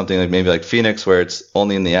something like maybe like Phoenix where it's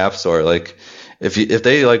only in the app store, like if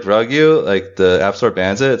they like rug you, like the app store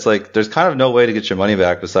bans it, it's like there's kind of no way to get your money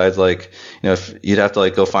back besides like if you'd have to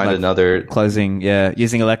like go find like another closing,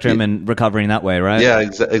 using Electrum and recovering that way, right? Yeah,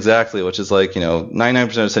 exactly. Which is like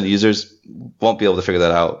 99% of users won't be able to figure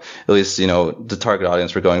that out. At least the target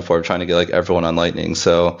audience we're going for, trying to get like everyone on Lightning.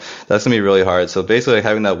 So that's gonna be really hard. So basically, like,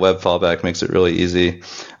 having that web fallback makes it really easy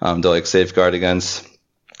to like safeguard against.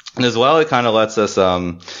 And as well, it kind of lets us,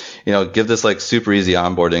 give this like super easy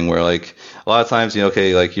onboarding where like a lot of times,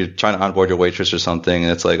 like you're trying to onboard your waitress or something,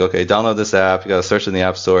 and it's like, okay, download this app. You got to search in the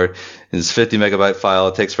app store. And it's 50 megabyte file.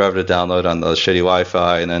 It takes forever to download on the shitty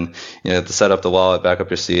Wi-Fi, and then you have to set up the wallet, back up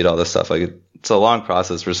your seed, all this stuff. Like it's a long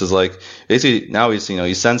process versus like basically now we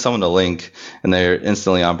you send someone a link and they're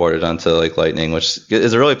instantly onboarded onto like Lightning, which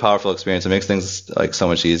is a really powerful experience. It makes things like so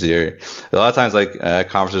much easier. A lot of times, like at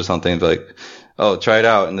conferences or something, like, oh, try it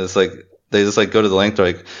out, and it's like they just like go to the link. They're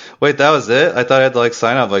like, wait, that was it? I thought I had to like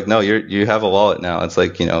sign up. Like, no, you have a wallet now. It's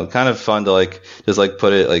like kind of fun to like just like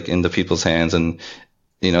put it like into people's hands, and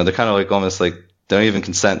they're kind of like almost like they don't even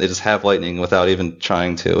consent. They just have Lightning without even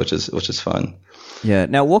trying to, which is fun. Yeah.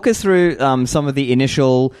 Now walk us through some of the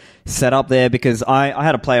initial setup there, because I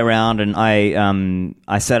had to play around and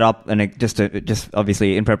I set up, and it just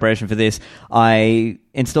obviously in preparation for this, I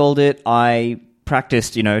installed it. I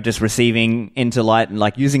practiced, just receiving into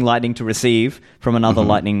like using Lightning to receive from another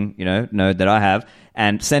Lightning, node that I have,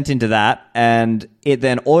 and sent into that, and it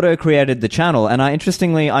then auto created the channel. And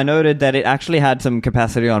I noted that it actually had some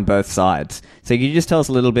capacity on both sides. So can you just tell us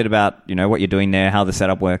a little bit about, what you're doing there, how the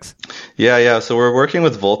setup works? Yeah. So we're working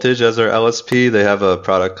with Voltage as our LSP. They have a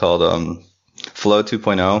product called Flow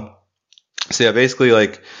 2.0. So yeah, basically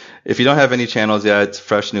like if you don't have any channels yet, it's a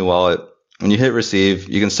fresh new wallet. When you hit receive,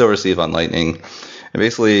 you can still receive on Lightning. And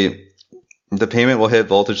basically, the payment will hit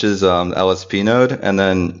Voltage's LSP node, and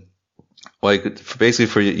then like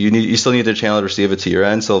basically you still need a channel to receive it to your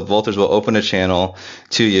end. So Voltage will open a channel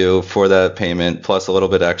to you for that payment plus a little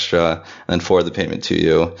bit extra, and then forward the payment to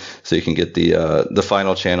you, so you can get the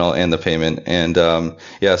final channel and the payment. And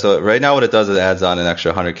so right now what it does is it adds on an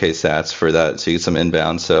extra 100k sats for that, so you get some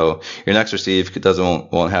inbound. So your next receive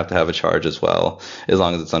won't have to have a charge as well, as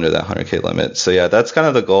long as it's under that 100k limit. So yeah, that's kind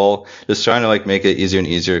of the goal. Just trying to like make it easier and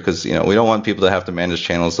easier, because we don't want people to have to manage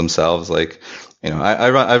channels themselves. Like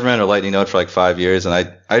I've ran a Lightning node for like 5 years, and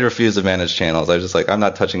I refuse to manage channels. I was just like, I'm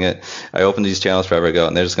not touching it. I opened these channels forever ago,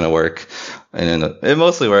 and they're just going to work. And it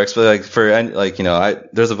mostly works, but like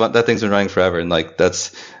that thing's been running forever, and like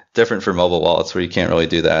that's different for mobile wallets where you can't really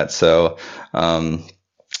do that. So,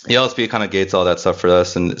 the LSP kind of gates all that stuff for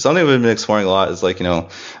us. And something we've been exploring a lot is like,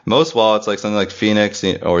 most wallets, like something like Phoenix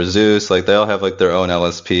or Zeus, like they all have like their own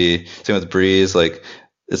LSP. Same with Breeze, like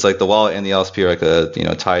it's like the wallet and the LSP are like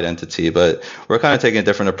a tied entity, but we're kind of taking a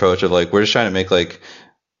different approach of like we're just trying to make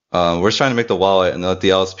the wallet and let the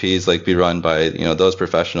LSPs like be run by those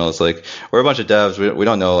professionals. Like we're a bunch of devs, we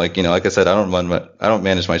don't know, like like I said, I don't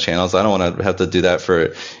manage my channels. I don't want to have to do that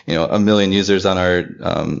for a million users on our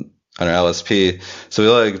LSP. So we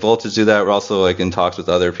like Voltage do that. We're also like in talks with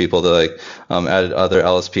other people to like add other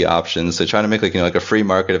LSP options. So trying to make like a free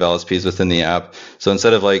market of LSPs within the app. So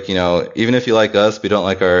instead of like even if you like us but you don't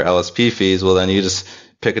like our LSP fees, well then you just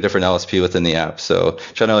pick a different LSP within the app. So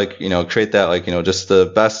trying to like create that like just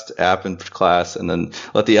the best app in class, and then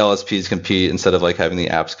let the LSPs compete instead of like having the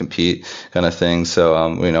apps compete kind of thing.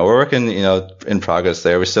 So we're working in progress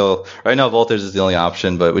there. We still right now Voltage is the only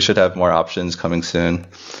option, but we should have more options coming soon.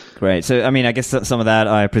 Great. So, I mean, I guess some of that,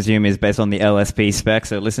 I presume, is based on the LSP spec.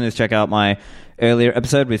 So, listeners, check out my earlier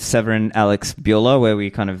episode with Severin Alex Bueller, where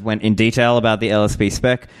we kind of went in detail about the LSP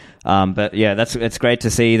spec. But yeah, it's great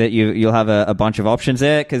to see that you'll have a bunch of options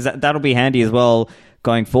there, because that'll be handy as well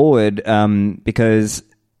going forward, because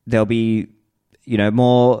there'll be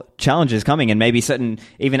more challenges coming, and maybe certain,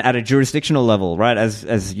 even at a jurisdictional level, right?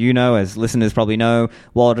 As you know, as listeners probably know,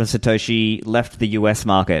 Wallet of Satoshi left the US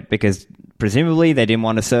market because presumably they didn't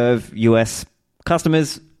want to serve US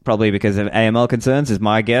customers, probably because of AML concerns, is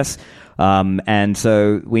my guess. And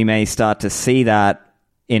so we may start to see that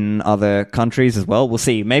in other countries as well. We'll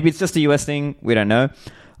see. Maybe it's just a US thing. We don't know.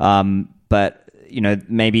 But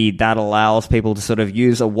maybe that allows people to sort of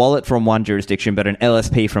use a wallet from one jurisdiction, but an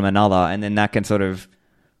LSP from another, and then that can sort of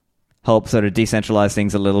help sort of decentralize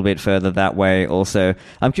things a little bit further that way also.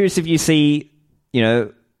 I'm curious if you see,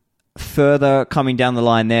 further coming down the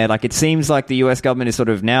line there. Like, it seems like the US government is sort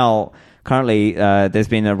of now, currently, there's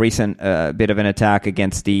been a recent bit of an attack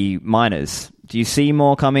against the miners. Do you see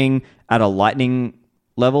more coming at a Lightning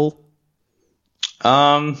level?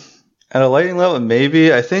 At a Lightning level,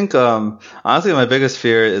 maybe. I think, honestly, my biggest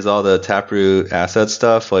fear is all the Taproot asset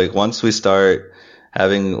stuff. Like, once we start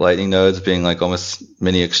having Lightning nodes being like almost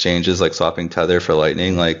mini exchanges, like swapping Tether for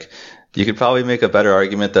Lightning, like, you could probably make a better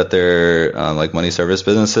argument that they're like money service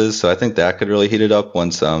businesses. So I think that could really heat it up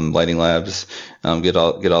once Lightning Labs get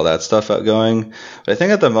all that stuff out going. But I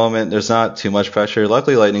think at the moment there's not too much pressure.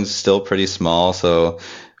 Luckily, Lightning's still pretty small, so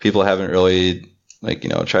people haven't really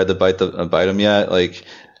tried to bite them yet. Like,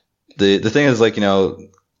 the thing is, like,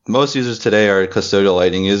 most users today are custodial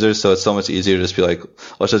Lightning users, so it's so much easier to just be like,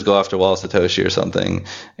 let's just go after Wallet Satoshi or something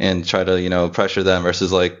and try to, pressure them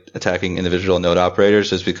versus like attacking individual node operators,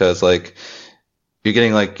 just because like you're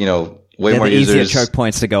getting like, way more users. Easier choke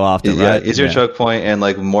points to go after, yeah, right? Easier choke point and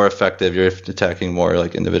like more effective. You're attacking more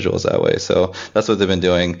like individuals that way. So that's what they've been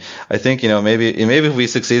doing. I think, maybe if we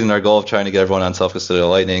succeed in our goal of trying to get everyone on self-custodial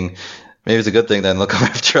Lightning, maybe it's a good thing then they'll come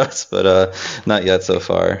after us, but not yet so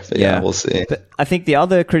far. But yeah, we'll see. But I think the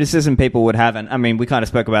other criticism people would have, and I mean, we kind of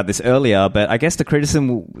spoke about this earlier, but I guess the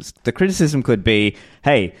criticism could be,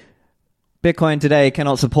 hey, Bitcoin today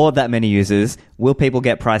cannot support that many users. Will people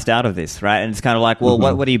get priced out of this, right? And it's kind of like, well,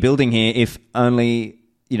 what are you building here if only,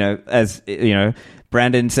 as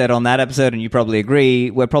Brandon said on that episode, and you probably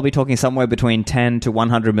agree, we're probably talking somewhere between 10 to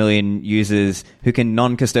 100 million users who can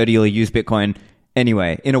non-custodially use Bitcoin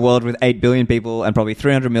anyway, in a world with 8 billion people and probably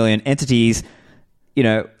 300 million entities,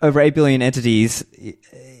 over 8 billion entities,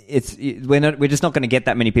 we're just not going to get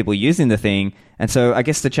that many people using the thing. And so I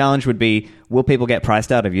guess the challenge would be, will people get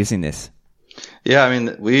priced out of using this? Yeah, I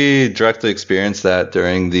mean, we directly experienced that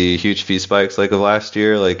during the huge fee spikes like of last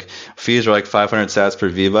year. Like, fees were like 500 sats per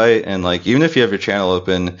VByte, and like even if you have your channel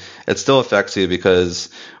open, it still affects you, because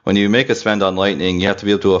when you make a spend on Lightning, you have to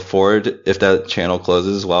be able to afford if that channel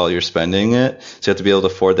closes while you're spending it. So you have to be able to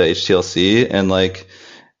afford that HTLC, and like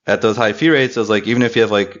at those high fee rates, it was like, even if you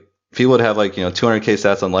have like, people would have like 200k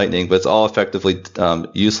sats on Lightning, but it's all effectively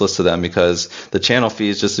useless to them because the channel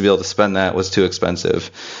fees just to be able to spend that was too expensive.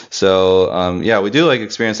 So yeah, we do like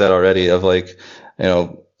experience that already of like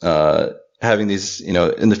having these,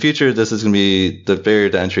 in the future, this is going to be, the barrier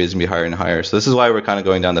to entry is going to be higher and higher. So this is why we're kind of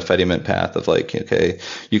going down the Fediment path of like, okay,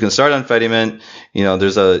 you can start on Fediment.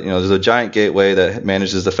 There's a giant gateway that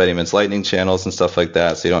manages the Fediment's Lightning channels and stuff like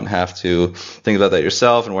that. So you don't have to think about that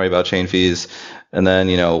yourself and worry about chain fees. And then,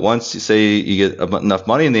 once you say you get enough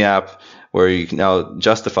money in the app where you can now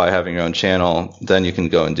justify having your own channel, then you can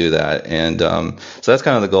go and do that. And so that's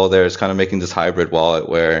kind of the goal there, is kind of making this hybrid wallet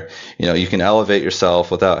where, you can elevate yourself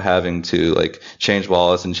without having to like change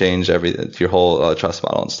wallets and change your whole trust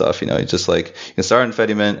model and stuff. You just like, you can start in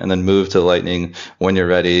Fediment and then move to Lightning when you're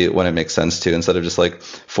ready, when it makes sense to, instead of just like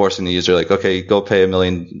forcing the user like, okay, go pay 1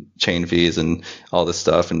 million chain fees and all this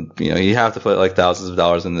stuff. And, you have to put like thousands of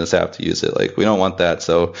dollars in this app to use it. Like, we don't want that.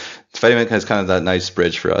 So Fediment has kind of that nice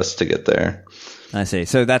bridge for us to get there. I see.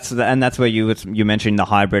 So that's where you mentioned the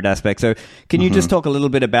hybrid aspect. So can you just talk a little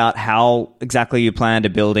bit about how exactly you plan to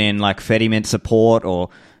build in like Fediment support, or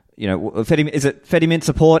is it Fediment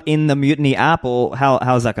support in the Mutiny app, or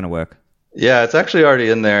how is that going to work? Yeah, it's actually already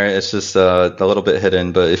in there. It's just a little bit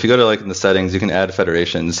hidden. But if you go to like in the settings, you can add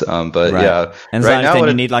federations. But right. Yeah, and right now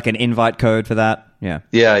you need like an invite code for that. Yeah.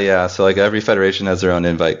 Yeah. So like every federation has their own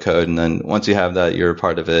invite code, and then once you have that, you're a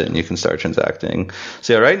part of it, and you can start transacting.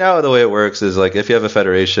 So yeah, right now the way it works is like if you have a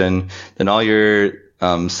federation, then all your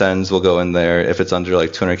sends will go in there if it's under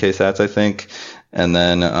like 200k sats, I think. And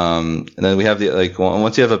then we have the, like,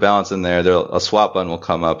 once you have a balance in there, a swap button will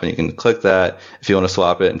come up, and you can click that if you want to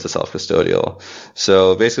swap it into self-custodial.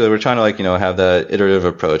 So basically we're trying to like, have that iterative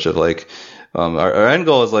approach of like, our end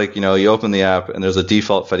goal is like, you open the app and there's a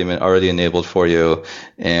default Fediment already enabled for you.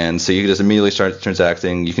 And so you can just immediately start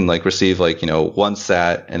transacting. You can like receive like, 1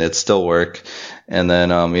 sat and it still work. And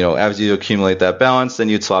then, as you accumulate that balance, then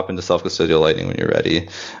you'd swap into self-custodial Lightning when you're ready.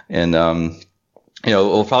 And,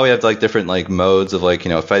 we'll probably have like different like modes of like,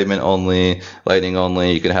 Fedimint only, Lightning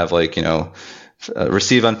only. You can have like,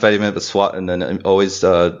 receive on Fedimint, but swap, and then always,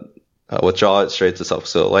 withdraw it straight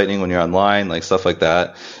to Lightning when you're online, like stuff like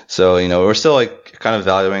that. So, we're still like kind of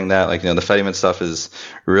valuing that. Like, the Fedimint stuff is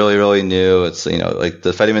really, really new. It's, like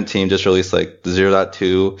the Fedimint team just released like the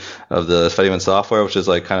 0.2 of the Fedimint software, which is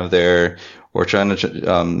like kind of we're trying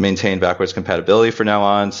to maintain backwards compatibility for now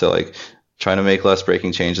on. So like trying to make less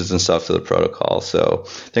breaking changes and stuff to the protocol. So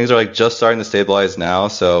things are like just starting to stabilize now.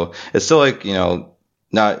 So it's still like,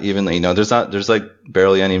 not even, there's like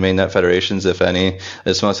barely any mainnet federations, if any.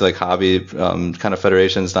 It's mostly like hobby kind of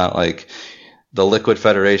federations, not like the liquid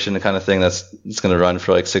federation, the kind of thing it's going to run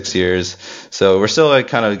for like 6 years. So we're still like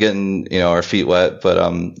kind of getting, our feet wet, but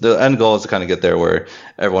the end goal is to kind of get there where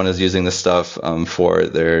everyone is using this stuff for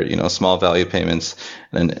their, small value payments,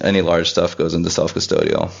 and then any large stuff goes into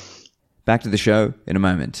self-custodial. Back to the show in a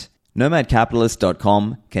moment.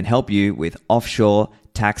 NomadCapitalist.com can help you with offshore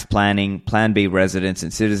tax planning, Plan B residence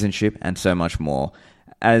and citizenship, and so much more.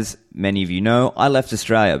 As many of you know, I left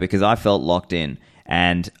Australia because I felt locked in,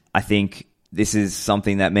 and I think this is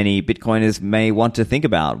something that many Bitcoiners may want to think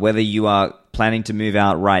about, whether you are planning to move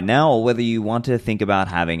out right now or whether you want to think about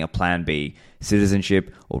having a Plan B,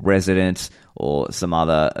 citizenship or residence, or some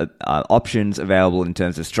other options available in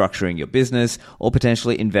terms of structuring your business or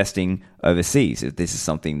potentially investing overseas, if this is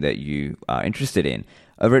something that you are interested in.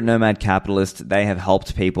 Over at Nomad Capitalist, they have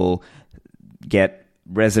helped people get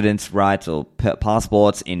residence rights or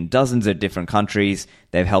passports in dozens of different countries.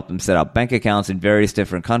 They've helped them set up bank accounts in various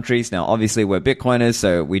different countries. Now, obviously, we're Bitcoiners,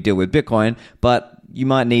 so we deal with Bitcoin, but you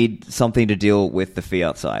might need something to deal with the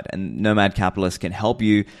fiat side. And Nomad Capitalist can help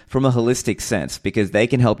you from a holistic sense, because they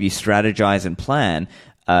can help you strategize and plan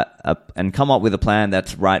and come up with a plan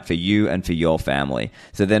that's right for you and for your family.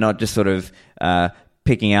 So they're not just sort of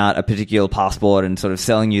picking out a particular passport and sort of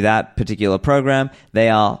selling you that particular program. They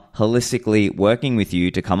are holistically working with you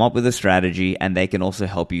to come up with a strategy, and they can also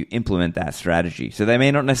help you implement that strategy. So they may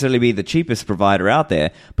not necessarily be the cheapest provider out there,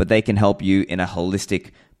 but they can help you in a holistic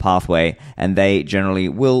pathway, and they generally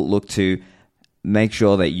will look to make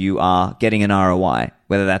sure that you are getting an ROI,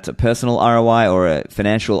 whether that's a personal ROI or a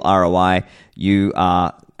financial ROI. You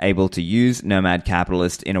are able to use Nomad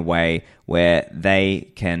Capitalist in a way where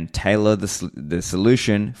they can tailor the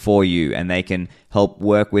solution for you, and they can help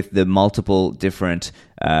work with the multiple different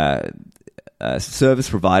service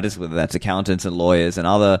providers, whether that's accountants and lawyers and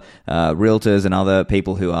other realtors and other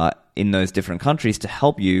people who are in those different countries, to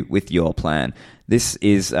help you with your plan. This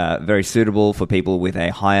is very suitable for people with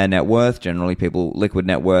a higher net worth, generally people liquid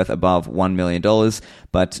net worth above $1 million,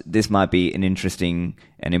 but this might be an interesting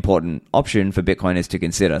and important option for Bitcoiners to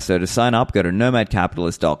consider. So to sign up, go to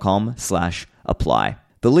nomadcapitalist.com/apply.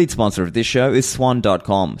 The lead sponsor of this show is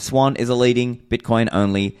Swan.com. Swan is a leading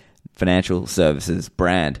Bitcoin-only financial services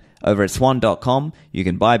brand. Over at swan.com, you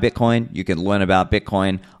can buy Bitcoin, you can learn about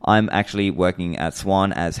Bitcoin. I'm actually working at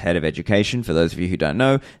Swan as head of education, for those of you who don't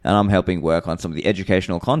know, and I'm helping work on some of the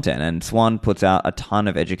educational content. And Swan puts out a ton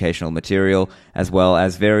of educational material as well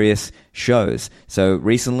as various shows. So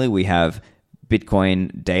recently we have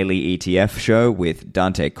Bitcoin Daily ETF show with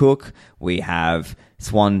Dante Cook. We have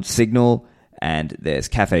Swan Signal, and there's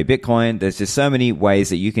Cafe Bitcoin. There's just so many ways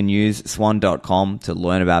that you can use swan.com to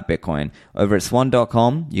learn about Bitcoin. Over at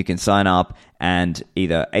swan.com, you can sign up and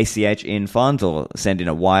either ACH in funds or send in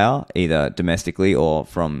a wire, either domestically or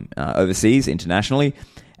from overseas, internationally.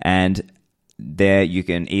 And there you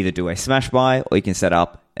can either do a smash buy or you can set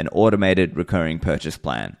up an automated recurring purchase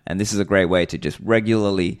plan. And this is a great way to just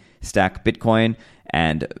regularly stack Bitcoin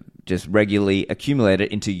and just regularly accumulate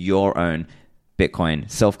it into your own Bitcoin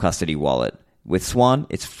self-custody wallet. With Swan,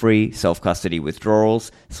 it's free self-custody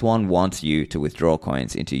withdrawals. Swan wants you to withdraw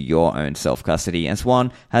coins into your own self-custody. And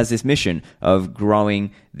Swan has this mission of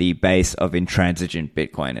growing the base of intransigent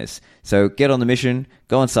Bitcoiners. So get on the mission,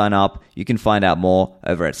 go and sign up. You can find out more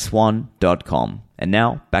over at swan.com. And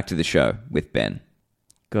now, back to the show with Ben.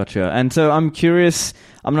 Gotcha. And so I'm curious,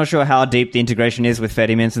 I'm not sure how deep the integration is with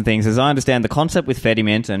Fedimints and things. As I understand, the concept with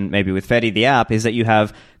Fedimint and maybe with Fedi, the app, is that you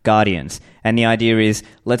have guardians. And the idea is,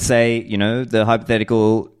 let's say, the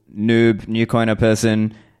hypothetical noob, new coiner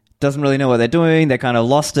person doesn't really know what they're doing. They kind of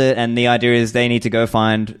lost it. And the idea is they need to go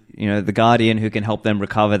find, the guardian who can help them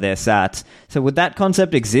recover their sats. So would that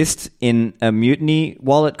concept exist in a Mutiny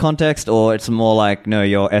wallet context, or it's more like, no,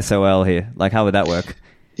 you're SOL here? Like, how would that work?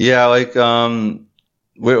 Yeah,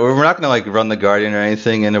 we're not going to run the Guardian or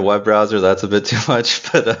anything in a web browser. That's a bit too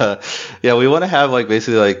much. But we want to have we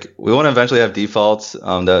want to eventually have defaults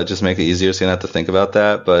that just make it easier, so you don't have to think about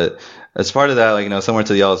that. But as part of that, like, similar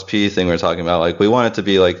to the LSP thing we were talking about, like, we want it to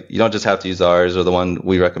be like, you don't just have to use ours or the one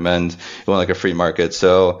we recommend. You want like a free market.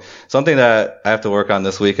 So something that I have to work on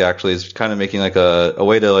this week actually is kind of making like a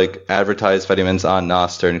way to like advertise Fediments on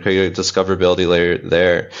Nostr and create a discoverability layer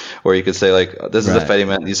there, where you could say like, this is a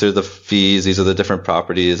Fediment, these are the fees, these are the different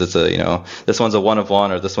properties. It's a, this one's a 1 of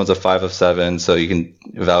 1 or this one's a 5 of 7. So you can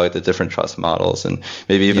evaluate the different trust models and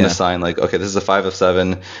maybe even assign like, okay, this is a 5 of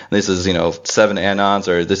 7. And this is, 7 anons,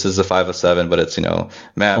 or this is a 5 of 7, but it's,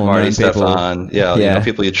 Matt, Marty, Stefan,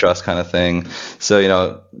 people you trust kind of thing.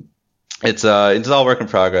 So, it's all work in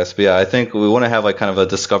progress. But yeah, I think we want to have like kind of a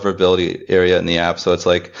discoverability area in the app. So it's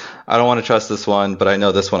like, I don't want to trust this one, but I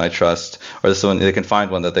know this one I trust, or this one, they can find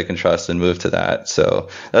one that they can trust and move to that. So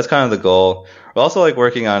that's kind of the goal. We're also like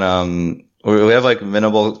working on, we have like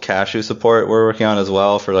minimal cashew support we're working on as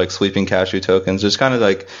well for like sweeping cashew tokens. Just kind of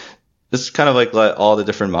like let all the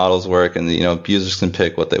different models work, and users can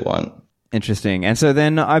pick what they want. Interesting. And so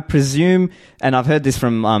then I presume, and I've heard this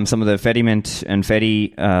from some of the Fediment and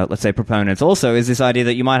Fedi, let's say, proponents also, is this idea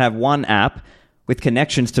that you might have one app with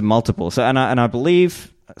connections to multiple. So, and I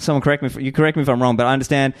believe, someone correct me if I'm wrong, but I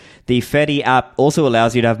understand the Fedi app also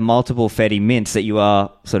allows you to have multiple Fedi mints that you are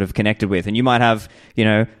sort of connected with. And you might have,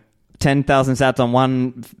 10,000 sats on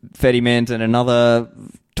one Fedi mint and another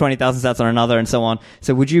 20,000 sats on another, and so on.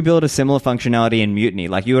 So would you build a similar functionality in Mutiny?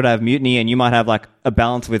 Like you would have Mutiny and you might have like a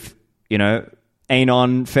balance with,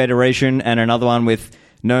 Anon Federation and another one with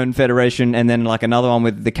known Federation, and then like another one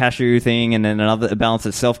with the cashew thing, and then another balance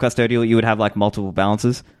that's self-custodial. You would have like multiple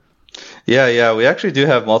balances. Yeah. We actually do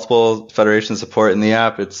have multiple federation support in the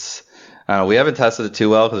app. It's, we haven't tested it too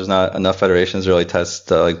well because there's not enough federations to really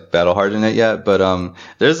test like battle harden it yet. But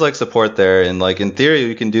there's like support there, and like in theory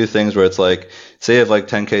we can do things where it's like, say you have like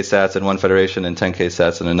 10k sats in one federation and 10k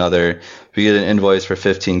sats in another. We get an invoice for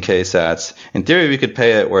 15k sats. In theory, we could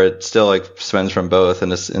pay it where it still like spends from both,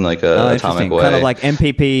 and it's in like a atomic way. Kind of like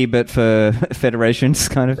MPP, but for federations,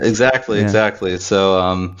 kind of. Exactly.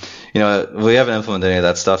 So, we haven't implemented any of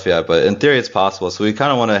that stuff yet, but in theory, it's possible. So we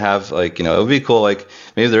kind of want to have like, it would be cool. Like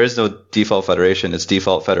maybe there is no default federation; it's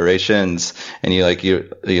default federations, and you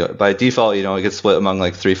by default, it gets split among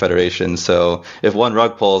like 3 federations. So if one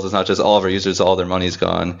rug pulls, it's not just all of our users, all their money's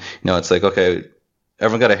gone. It's like, okay,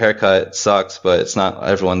 everyone got a haircut, it sucks, but it's not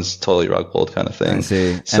everyone's totally rug pulled kind of thing. I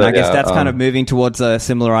see. So, and I guess that's kind of moving towards a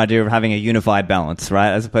similar idea of having a unified balance, right?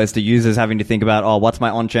 As opposed to users having to think about, what's my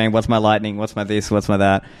on-chain, what's my lightning, what's my this, what's my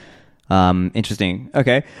that. Interesting.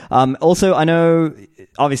 Okay. Also, I know,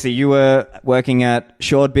 obviously, you were working at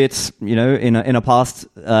Shortbits, in a past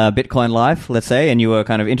Bitcoin life, let's say, and you were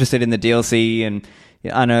kind of interested in the DLC, and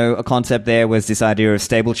I know a concept there was this idea of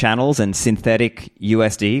stable channels and synthetic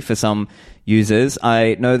USD for some users.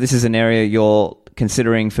 I know this is an area you're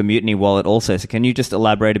considering for Mutiny Wallet also. So can you just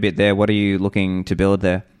elaborate a bit there? What are you looking to build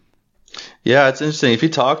there? Yeah, it's interesting. If you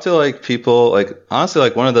talk to like people, like honestly,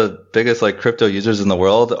 like one of the biggest like crypto users in the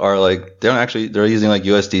world are like, they're using like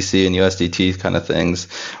USDC and USDT kind of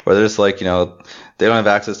things, where they're just like, they don't have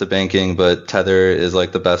access to banking, but Tether is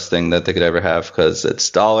like the best thing that they could ever have because it's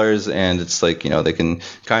dollars and it's like, they can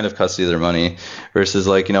kind of custody their money versus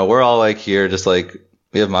like, we're all like here, just like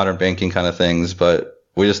we have modern banking kind of things, but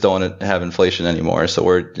we just don't want to have inflation anymore. So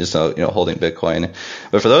we're just, holding Bitcoin.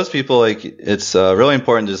 But for those people, like it's really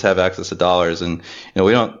important to just have access to dollars. And,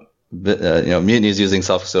 we don't, Mutiny is using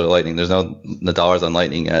self-custodial Lightning. There's the dollars on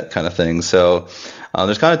Lightning yet kind of thing. So,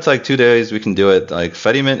 there's kind of like 2 days we can do it. Like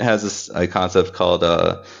Fedimint has this concept called,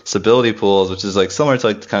 stability pools, which is like similar to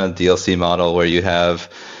like the kind of DLC model where you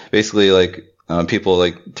have basically like, people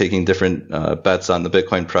like taking different, bets on the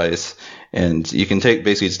Bitcoin price. And you can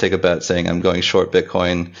basically just take a bet saying I'm going short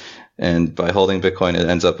Bitcoin, and by holding Bitcoin, it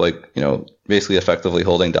ends up like, basically effectively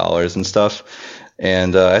holding dollars and stuff.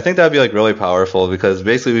 And I think that'd be like really powerful because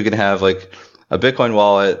basically we can have like a Bitcoin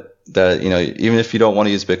wallet that, even if you don't want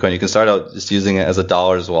to use Bitcoin, you can start out just using it as a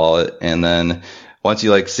dollars wallet. And then once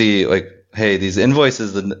you like see like, hey, these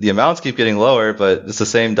invoices, the amounts keep getting lower, but it's the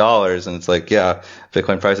same dollars. And it's like, yeah,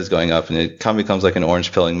 Bitcoin price is going up, and it kind of becomes like an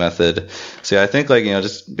orange pilling method. So yeah, I think like,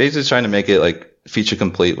 just basically trying to make it like feature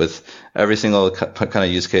complete with every single kind of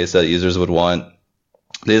use case that users would want.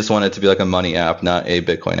 They just want it to be like a money app, not a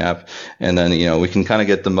Bitcoin app. And then, we can kind of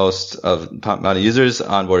get the most amount of users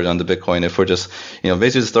onboarded onto Bitcoin if we're just,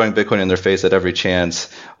 basically just throwing Bitcoin in their face at every chance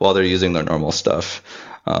while they're using their normal stuff.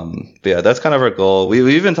 But yeah, that's kind of our goal.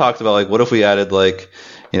 We even talked about like, what if we added like,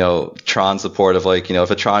 Tron support of like,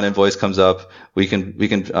 if a Tron invoice comes up, we can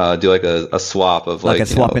do like a swap of like a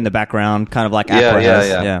swap in the background, kind of like Aqua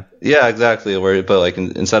has. Yeah, exactly. But like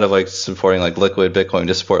instead of like supporting like liquid Bitcoin,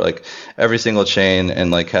 just support like every single chain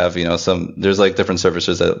and like have, there's like different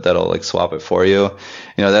services that'll like swap it for you.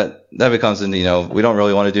 That becomes into, we don't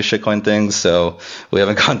really want to do shitcoin things, so we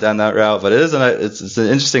haven't gone down that route. But it's an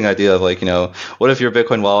interesting idea of like, what if your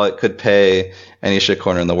Bitcoin wallet could pay any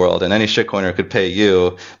shitcoiner in the world, and any shitcoiner could pay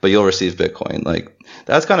you, but you'll receive Bitcoin. Like,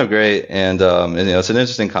 that's kind of great. And it's an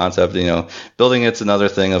interesting concept. Building it's another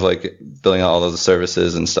thing of like building out all those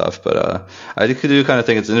services and stuff. But I do kind of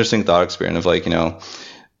think it's an interesting thought experiment of like,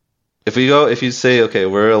 if you say, okay,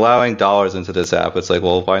 we're allowing dollars into this app, it's like,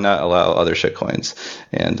 well, why not allow other shitcoins?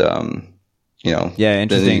 And yeah,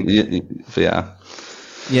 interesting.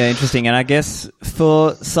 Yeah, interesting. And I guess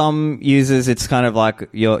for some users, it's kind of like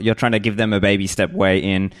you're trying to give them a baby step way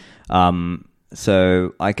in.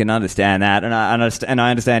 So I can understand that, and I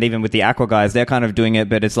understand even with the Aqua guys, they're kind of doing it,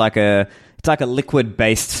 but it's like a liquid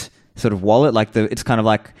based sort of wallet. Like it's kind of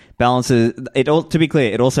like balances. To be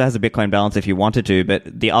clear, it also has a Bitcoin balance if you wanted to, but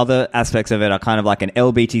the other aspects of it are kind of like an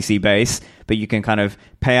LBTC base, but you can kind of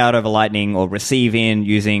pay out over Lightning or receive in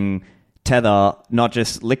using Tether, not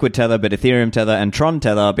just liquid Tether, but Ethereum Tether and Tron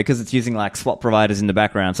Tether, because it's using like swap providers in the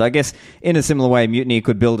background. So I guess in a similar way, Mutiny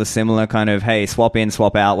could build a similar kind of, hey, swap in,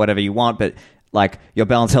 swap out, whatever you want, but like your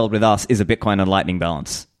balance held with us is a Bitcoin and Lightning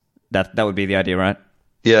balance. That would be the idea, right?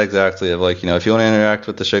 Yeah, exactly. Of like, if you want to interact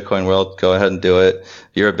with the shitcoin world, go ahead and do it.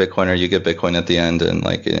 You're a Bitcoiner, you get Bitcoin at the end, and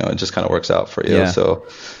like, it just kind of works out for you. Yeah. So,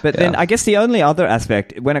 but then I guess the only other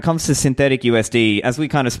aspect when it comes to synthetic USD, as we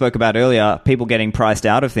kind of spoke about earlier, people getting priced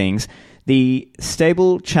out of things, the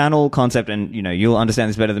stable channel concept, and you'll understand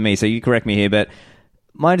this better than me, so you correct me here, but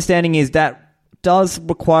my understanding is that does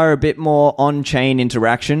require a bit more on-chain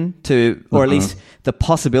interaction or at least the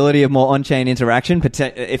possibility of more on-chain interaction,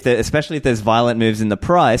 especially if there's violent moves in the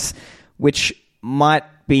price, which might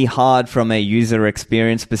be hard from a user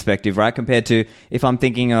experience perspective, right? Compared to if I'm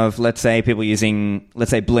thinking of, let's say, people using, let's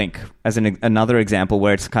say, Blink as another example,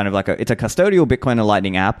 where it's kind of like it's a custodial Bitcoin and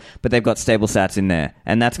Lightning app, but they've got stable sats in there,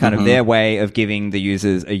 and that's kind of their way of giving the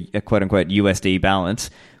users a quote-unquote USD balance.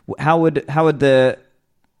 How would the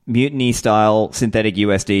Mutiny style synthetic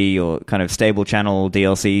USD or kind of stable channel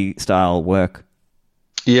DLC style work?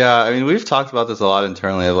 Yeah, I mean, we've talked about this a lot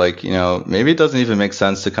internally of like, maybe it doesn't even make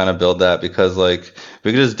sense to kind of build that, because like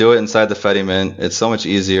we could just do it inside the Feddy Mint. It's so much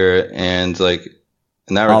easier, and like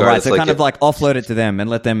in that regard, right. So kind of like offload it to them and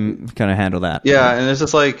let them kind of handle that. Yeah, and it's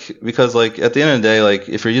just like, because like at the end of the day, like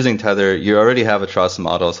if you're using Tether, you already have a trust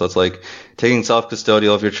model, so it's like taking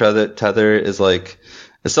self-custodial of your Tether is like,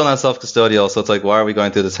 it's still not self-custodial, so it's like, why are we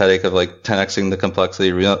going through this headache of like 10xing the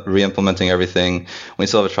complexity, re-implementing everything when we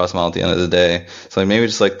still have a trust model at the end of the day? So like maybe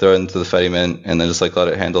just like throw it into the Feddy Mint and then just like let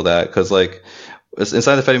it handle that, because like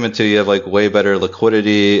inside the Feddy Mint too, you have like way better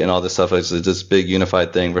liquidity and all this stuff. Like, it's this big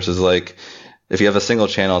unified thing versus like if you have a single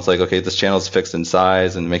channel, it's like, okay, this channel is fixed in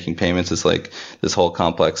size, and making payments is like this whole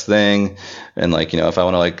complex thing. And like, if I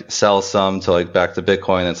want to like sell some to like back to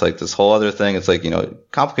Bitcoin, it's like this whole other thing. It's like,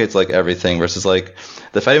 it complicates like everything, versus like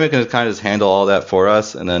the Feddy Mint can kind of just handle all that for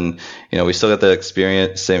us. And then, we still get the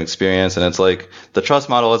same experience. And it's like the trust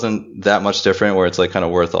model isn't that much different, where it's like kind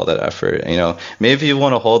of worth all that effort. Maybe if you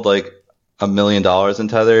want to hold like $1 million in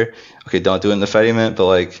Tether, okay, don't do it in the Feddy Mint, but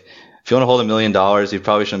like, if you want to hold $1 million, you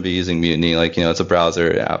probably shouldn't be using Mutiny. Like, it's a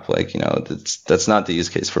browser app. Like, that's not the use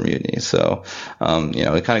case for Mutiny. So,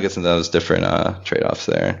 it kind of gets into those different trade-offs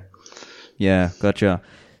there. Yeah, gotcha.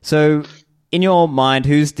 So, in your mind,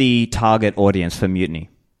 who's the target audience for Mutiny?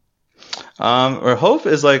 Our hope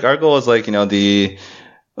is like, our goal is like, the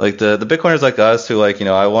Bitcoiners like us who like,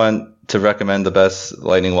 I want to recommend the best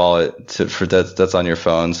Lightning wallet that's on your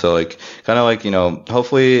phone. So like, kind of like,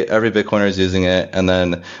 hopefully every Bitcoiner is using it. And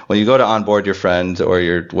then when you go to onboard your friend or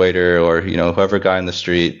your waiter or, whoever guy in the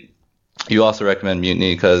street, you also recommend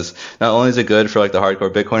Mutiny, because not only is it good for like the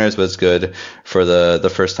hardcore Bitcoiners, but it's good for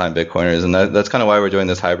the first time Bitcoiners. And that's kind of why we're doing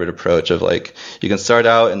this hybrid approach of like, you can start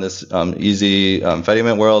out in this easy Feddy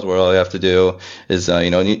Mint world where all you have to do is,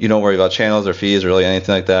 you don't worry about channels or fees or really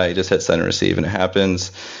anything like that. You just hit send and receive and it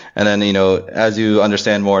happens. And then, as you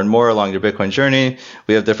understand more and more along your Bitcoin journey,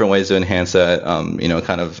 we have different ways to enhance that,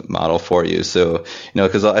 kind of model for you. So,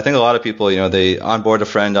 because I think a lot of people, they onboard a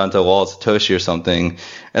friend onto a wallet Satoshi or something,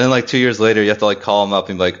 and then like 2 years later, you have to like call them up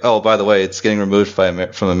and be like, oh, by the way, it's getting removed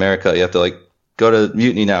from America. You have to like go to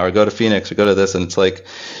Mutiny now, or go to Phoenix, or go to this. And it's like,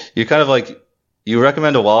 you're kind of like, you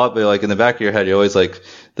recommend a wallet, but like in the back of your head, you're always like,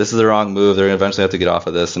 this is the wrong move. They're going to eventually have to get off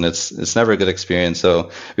of this, and it's never a good experience. So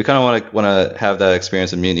we kind of want to have that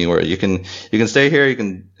experience in Mutiny where you can stay here, you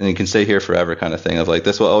can stay here forever, kind of thing. Of like,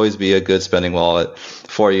 this will always be a good spending wallet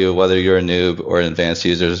for you, whether you're a noob or an advanced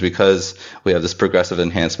user, just because we have this progressive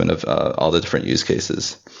enhancement of all the different use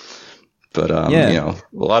cases. But you know,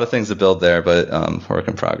 a lot of things to build there, but work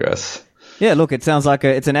in progress. Yeah, look, it sounds like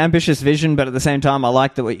it's an ambitious vision, but at the same time, I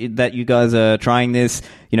like that you guys are trying this.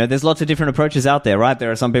 You know, there's lots of different approaches out there, right? There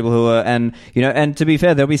are some people who are, and to be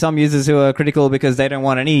fair, there'll be some users who are critical because they don't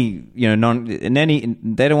want any, they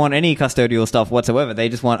don't want any custodial stuff whatsoever. They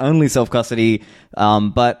just want only self-custody.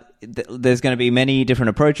 But there's going to be many different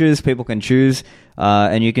approaches people can choose,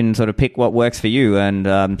 and you can sort of pick what works for you.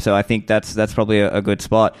 And so I think that's probably a good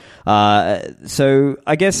spot. So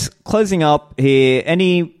I guess closing up here,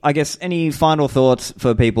 any final thoughts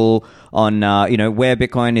for people on where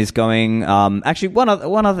Bitcoin is going? Actually,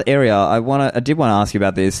 one other area I did want to ask you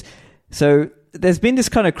about this. So there's been this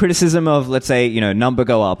kind of criticism of, let's say, number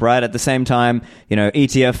go up, right? At the same time,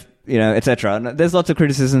 ETF, etc. There's lots of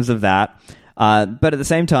criticisms of that. But at the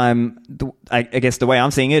same time, I guess the way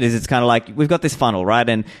I'm seeing it is it's kind of like we've got this funnel, right?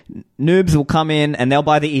 And noobs will come in and they'll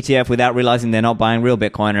buy the ETF without realizing they're not buying real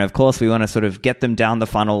Bitcoin. And of course, we want to sort of get them down the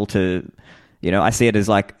funnel to, I see it as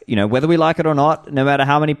like, whether we like it or not, no matter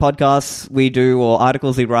how many podcasts we do or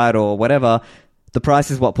articles we write or whatever, the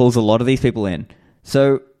price is what pulls a lot of these people in.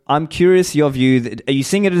 So I'm curious your view. Are you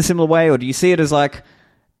seeing it in a similar way, or do you see it as like,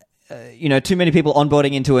 too many people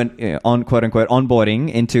onboarding into on quote unquote onboarding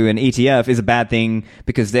into an ETF is a bad thing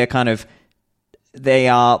because they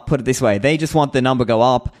are, put it this way, they just want the number go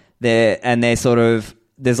up there, and they're sort of,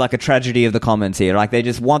 there's like a tragedy of the commons here. Like they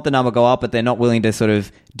just want the number go up, but they're not willing to sort of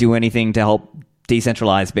do anything to help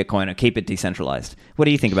decentralize Bitcoin or keep it decentralized. What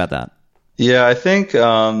do you think about that? Yeah, I think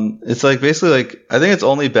it's like basically like I think it's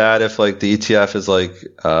only bad if like the ETF is like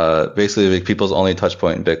basically like people's only touch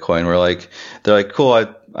point in Bitcoin, where like they're like, cool,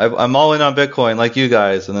 I'm all in on Bitcoin like you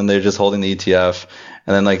guys, and then they're just holding the ETF,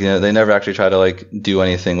 and then like they never actually try to like do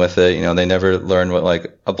anything with it. They never learn what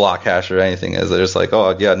like a block hash or anything is. They're just like,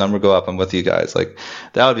 oh yeah, number go up, I'm with you guys. Like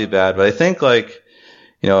that would be bad. But I think like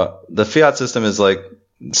the fiat system is like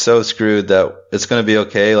so screwed that it's going to be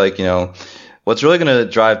okay. Like what's really going to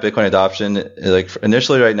drive Bitcoin adoption, like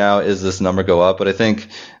initially right now, is this number go up. But I think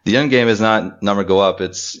the end game is not number go up.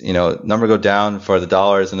 It's, number go down for the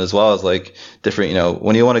dollars, and as well as like different,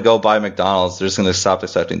 when you want to go buy McDonald's, they're just going to stop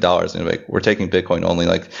accepting dollars. And like, we're taking Bitcoin only.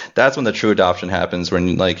 Like that's when the true adoption happens,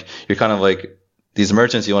 when like, you're kind of like, these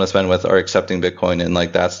merchants you want to spend with are accepting Bitcoin, and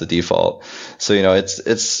like, that's the default. So,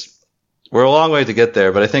 we're a long way to get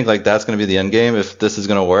there, but I think like that's going to be the end game if this is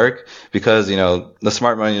going to work, because the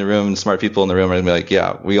smart money in the room, smart people in the room are going to be like,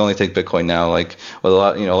 yeah, we only take Bitcoin now. Like, well,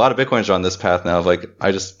 a lot of Bitcoiners are on this path now of like,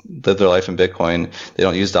 I just live their life in Bitcoin. They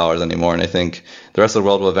don't use dollars anymore, and I think the rest of the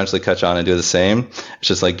world will eventually catch on and do the same. It's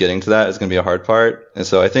just like getting to that is going to be a hard part, and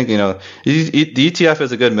so I think the ETF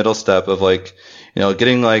is a good middle step of like,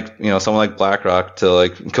 getting like, someone like BlackRock to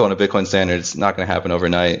like go on a Bitcoin standard. It's not going to happen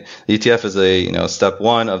overnight. The ETF is a, step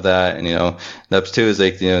one of that. And, step two is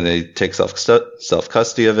like, they take self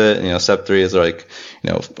custody of it. Step three is like,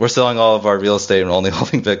 we're selling all of our real estate and only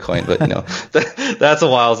holding Bitcoin, but, that's a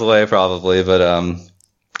whiles away probably. But,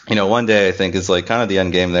 one day I think is like kind of the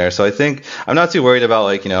end game there. So I think I'm not too worried about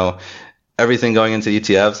like, everything going into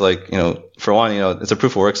ETFs, like, for one, it's a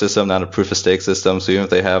proof of work system, not a proof of stake system. So even if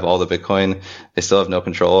they have all the Bitcoin, they still have no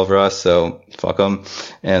control over us. So fuck them.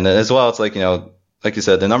 And then as well, it's like, like you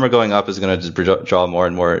said, the number going up is going to just draw more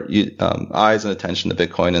and more eyes and attention to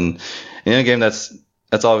Bitcoin. And in a game, that's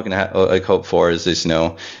all we can hope for is this,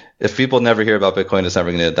 if people never hear about Bitcoin, it's never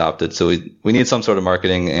going to get adopted. So we need some sort of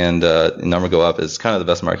marketing, and number go up is kind of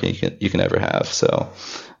the best marketing you can ever have. So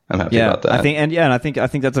I'm happy about that. I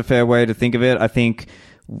think that's a fair way to think of it. I think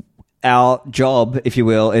our job, if you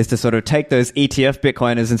will, is to sort of take those ETF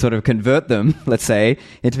Bitcoiners and sort of convert them, let's say,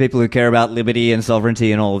 into people who care about liberty and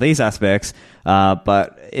sovereignty and all of these aspects.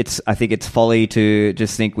 But I think it's folly to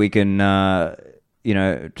just think we can,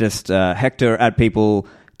 just hector at people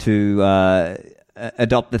to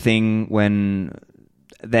adopt the thing when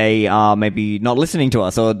they are maybe not listening to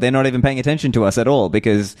us, or they're not even paying attention to us at all,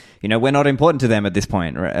 because we're not important to them at this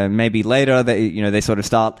point. Right? Maybe later they sort of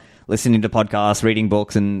start listening to podcasts, reading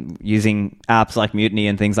books, and using apps like Mutiny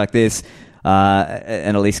and things like this,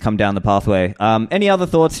 and at least come down the pathway. Any other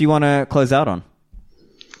thoughts you want to close out on?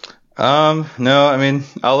 No, I mean,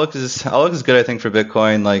 outlook is good, I think, for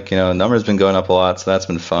Bitcoin. Like, numbers been going up a lot, so that's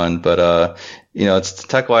been fun. But, it's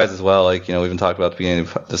tech-wise as well. Like, we've been talking about at the beginning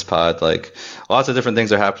of this pod, like lots of different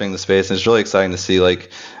things are happening in the space, and it's really exciting to see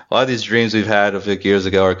like a lot of these dreams we've had of like years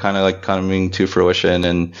ago are kind of like coming to fruition,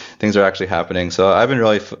 and things are actually happening. So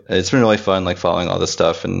it's been really fun like following all this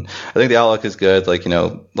stuff, and I think the outlook is good. Like,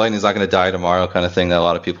 Lightning's not going to die tomorrow kind of thing that a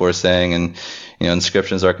lot of people were saying, and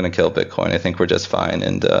inscriptions aren't going to kill Bitcoin. I think we're just fine,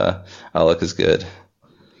 and outlook is good.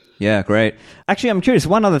 Yeah, great. Actually, I'm curious.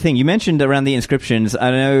 One other thing you mentioned around the inscriptions.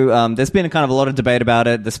 I know there's been a lot of debate about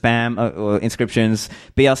it, the spam or inscriptions,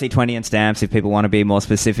 BRC20 and stamps, if people want to be more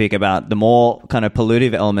specific about the more kind of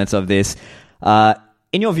pollutive elements of this.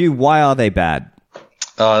 In your view, why are they bad?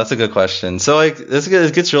 Oh, that's a good question. So like this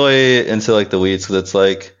gets really into like the weeds, because it's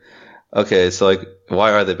like, okay, so like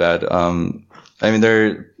why are they bad? I mean,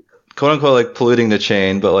 they're quote unquote like polluting the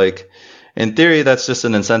chain, but like in theory, that's just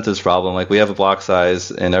an incentives problem. Like we have a block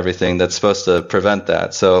size and everything that's supposed to prevent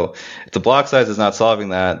that. So if the block size is not solving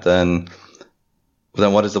that, then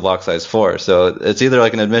what is the block size for? So it's either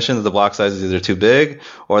like an admission that the block size is either too big,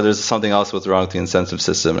 or there's something else what's wrong with the incentive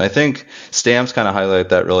system. And I think stamps kind of highlight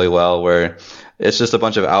that really well, where it's just a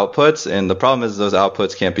bunch of outputs, and the problem is those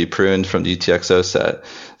outputs can't be pruned from the UTXO set.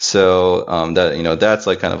 So that's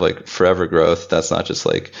like kind of like forever growth. That's not just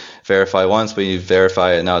like verify once, but you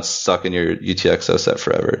verify it, now it's stuck in your UTXO set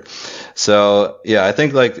forever. So yeah, I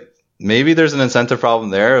think like maybe there's an incentive problem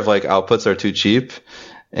there of like outputs are too cheap.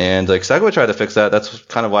 And like Segwit tried to fix that. That's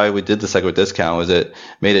kind of why we did the Segwit discount, was it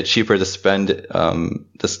made it cheaper to spend to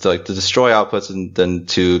destroy outputs than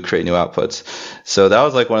to create new outputs. So that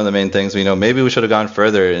was like one of the main things. Maybe we should have gone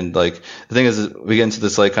further. And like the thing is, we get into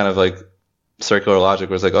this like kind of like circular logic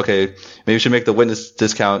where it's like, okay, maybe we should make the witness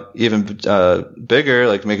discount even bigger,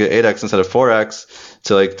 like make it 8x instead of 4x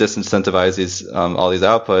to like disincentivize these all these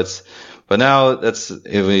outputs. But now if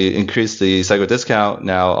we increase the Segwit discount,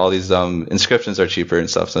 now all these inscriptions are cheaper and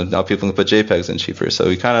stuff. So now people can put JPEGs in cheaper. So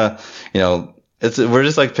we kind of, we're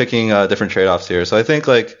just like picking different trade-offs here. So I think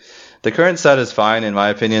like the current set is fine in my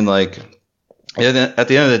opinion. Like at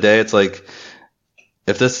the end of the day, it's like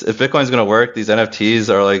if Bitcoin's going to work, these NFTs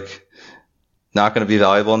are like not going to be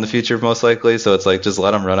valuable in the future most likely. So it's like just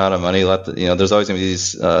let them run out of money. There's always going to be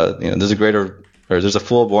these there's a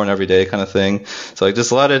fool born every day kind of thing. So like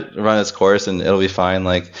just let it run its course and it'll be fine.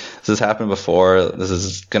 Like this has happened before. This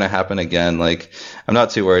is going to happen again. Like I'm not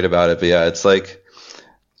too worried about it, but yeah, it's like,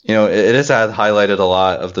 it has highlighted a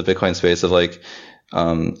lot of the Bitcoin space of like,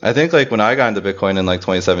 I think like when I got into Bitcoin in like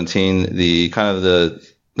 2017, the kind of the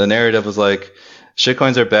narrative was like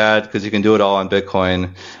shitcoins are bad because you can do it all on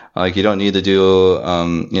Bitcoin. Like you don't need to do,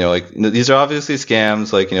 these are obviously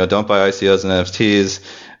scams. Like, don't buy ICOs and NFTs.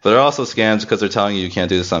 But they're also scams because they're telling you can't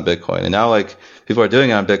do this on Bitcoin. And now like people are doing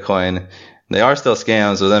it on Bitcoin. They are still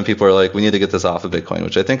scams, but then people are like, we need to get this off of Bitcoin,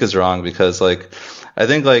 which I think is wrong, because like I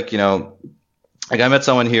think like, like I met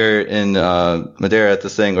someone here in Madeira at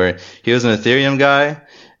this thing where he was an Ethereum guy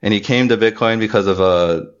and he came to Bitcoin because of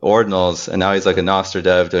ordinals, and now he's like a Nostr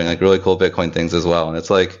dev doing like really cool Bitcoin things as well. And it's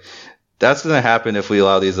like that's going to happen if we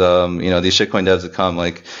allow these these shitcoin devs to come.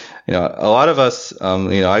 Like, a lot of us,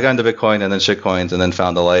 I got into Bitcoin and then shitcoins and then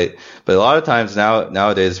found the light. But a lot of times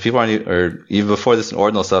nowadays, people aren't, or even before this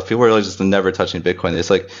ordinal stuff, people were really just never touching Bitcoin. It's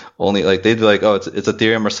like only like they'd be like, oh, it's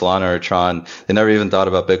Ethereum or Solana or Tron. They never even thought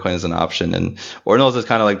about Bitcoin as an option. And ordinals is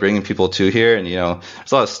kind of like bringing people to here. And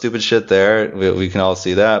there's a lot of stupid shit there. We can all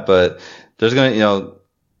see that, but there's gonna,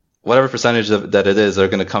 whatever percentage that it is, they're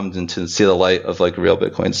going to come to see the light of like real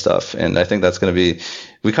Bitcoin stuff. And I think that's going to be,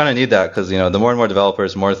 we kind of need that, because, the more and more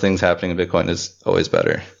developers, more things happening in Bitcoin is always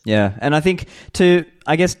better. Yeah. And I think to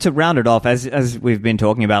round it off, as we've been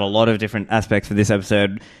talking about a lot of different aspects for this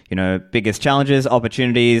episode, biggest challenges,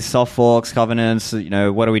 opportunities, soft forks, covenants,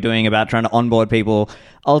 what are we doing about trying to onboard people?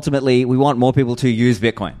 Ultimately, we want more people to use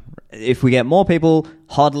Bitcoin. If we get more people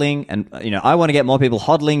hodling, and I want to get more people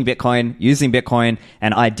hodling Bitcoin, using Bitcoin,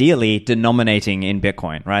 and ideally denominating in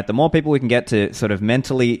Bitcoin, right? The more people we can get to sort of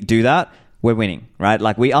mentally do that, we're winning, right?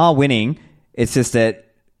 Like we are winning. It's just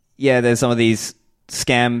that, yeah, there's some of these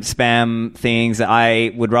spam things that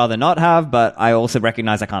I would rather not have, but I also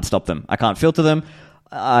recognize I can't stop them. I can't filter them.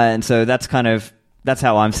 And so that's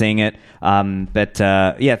how I'm seeing it. But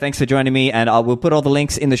thanks for joining me. And we'll put all the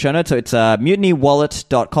links in the show notes. So it's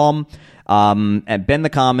mutinywallet.com and Ben the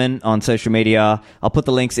Carman on social media. I'll put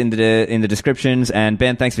the links in the descriptions. And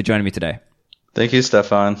Ben, thanks for joining me today. Thank you,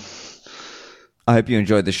 Stefan. I hope you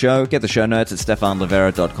enjoyed the show. Get the show notes at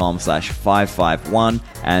stefanlivera.com/551.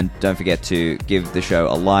 And don't forget to give the show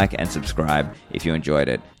a like and subscribe if you enjoyed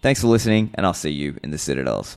it. Thanks for listening, and I'll see you in the Citadels.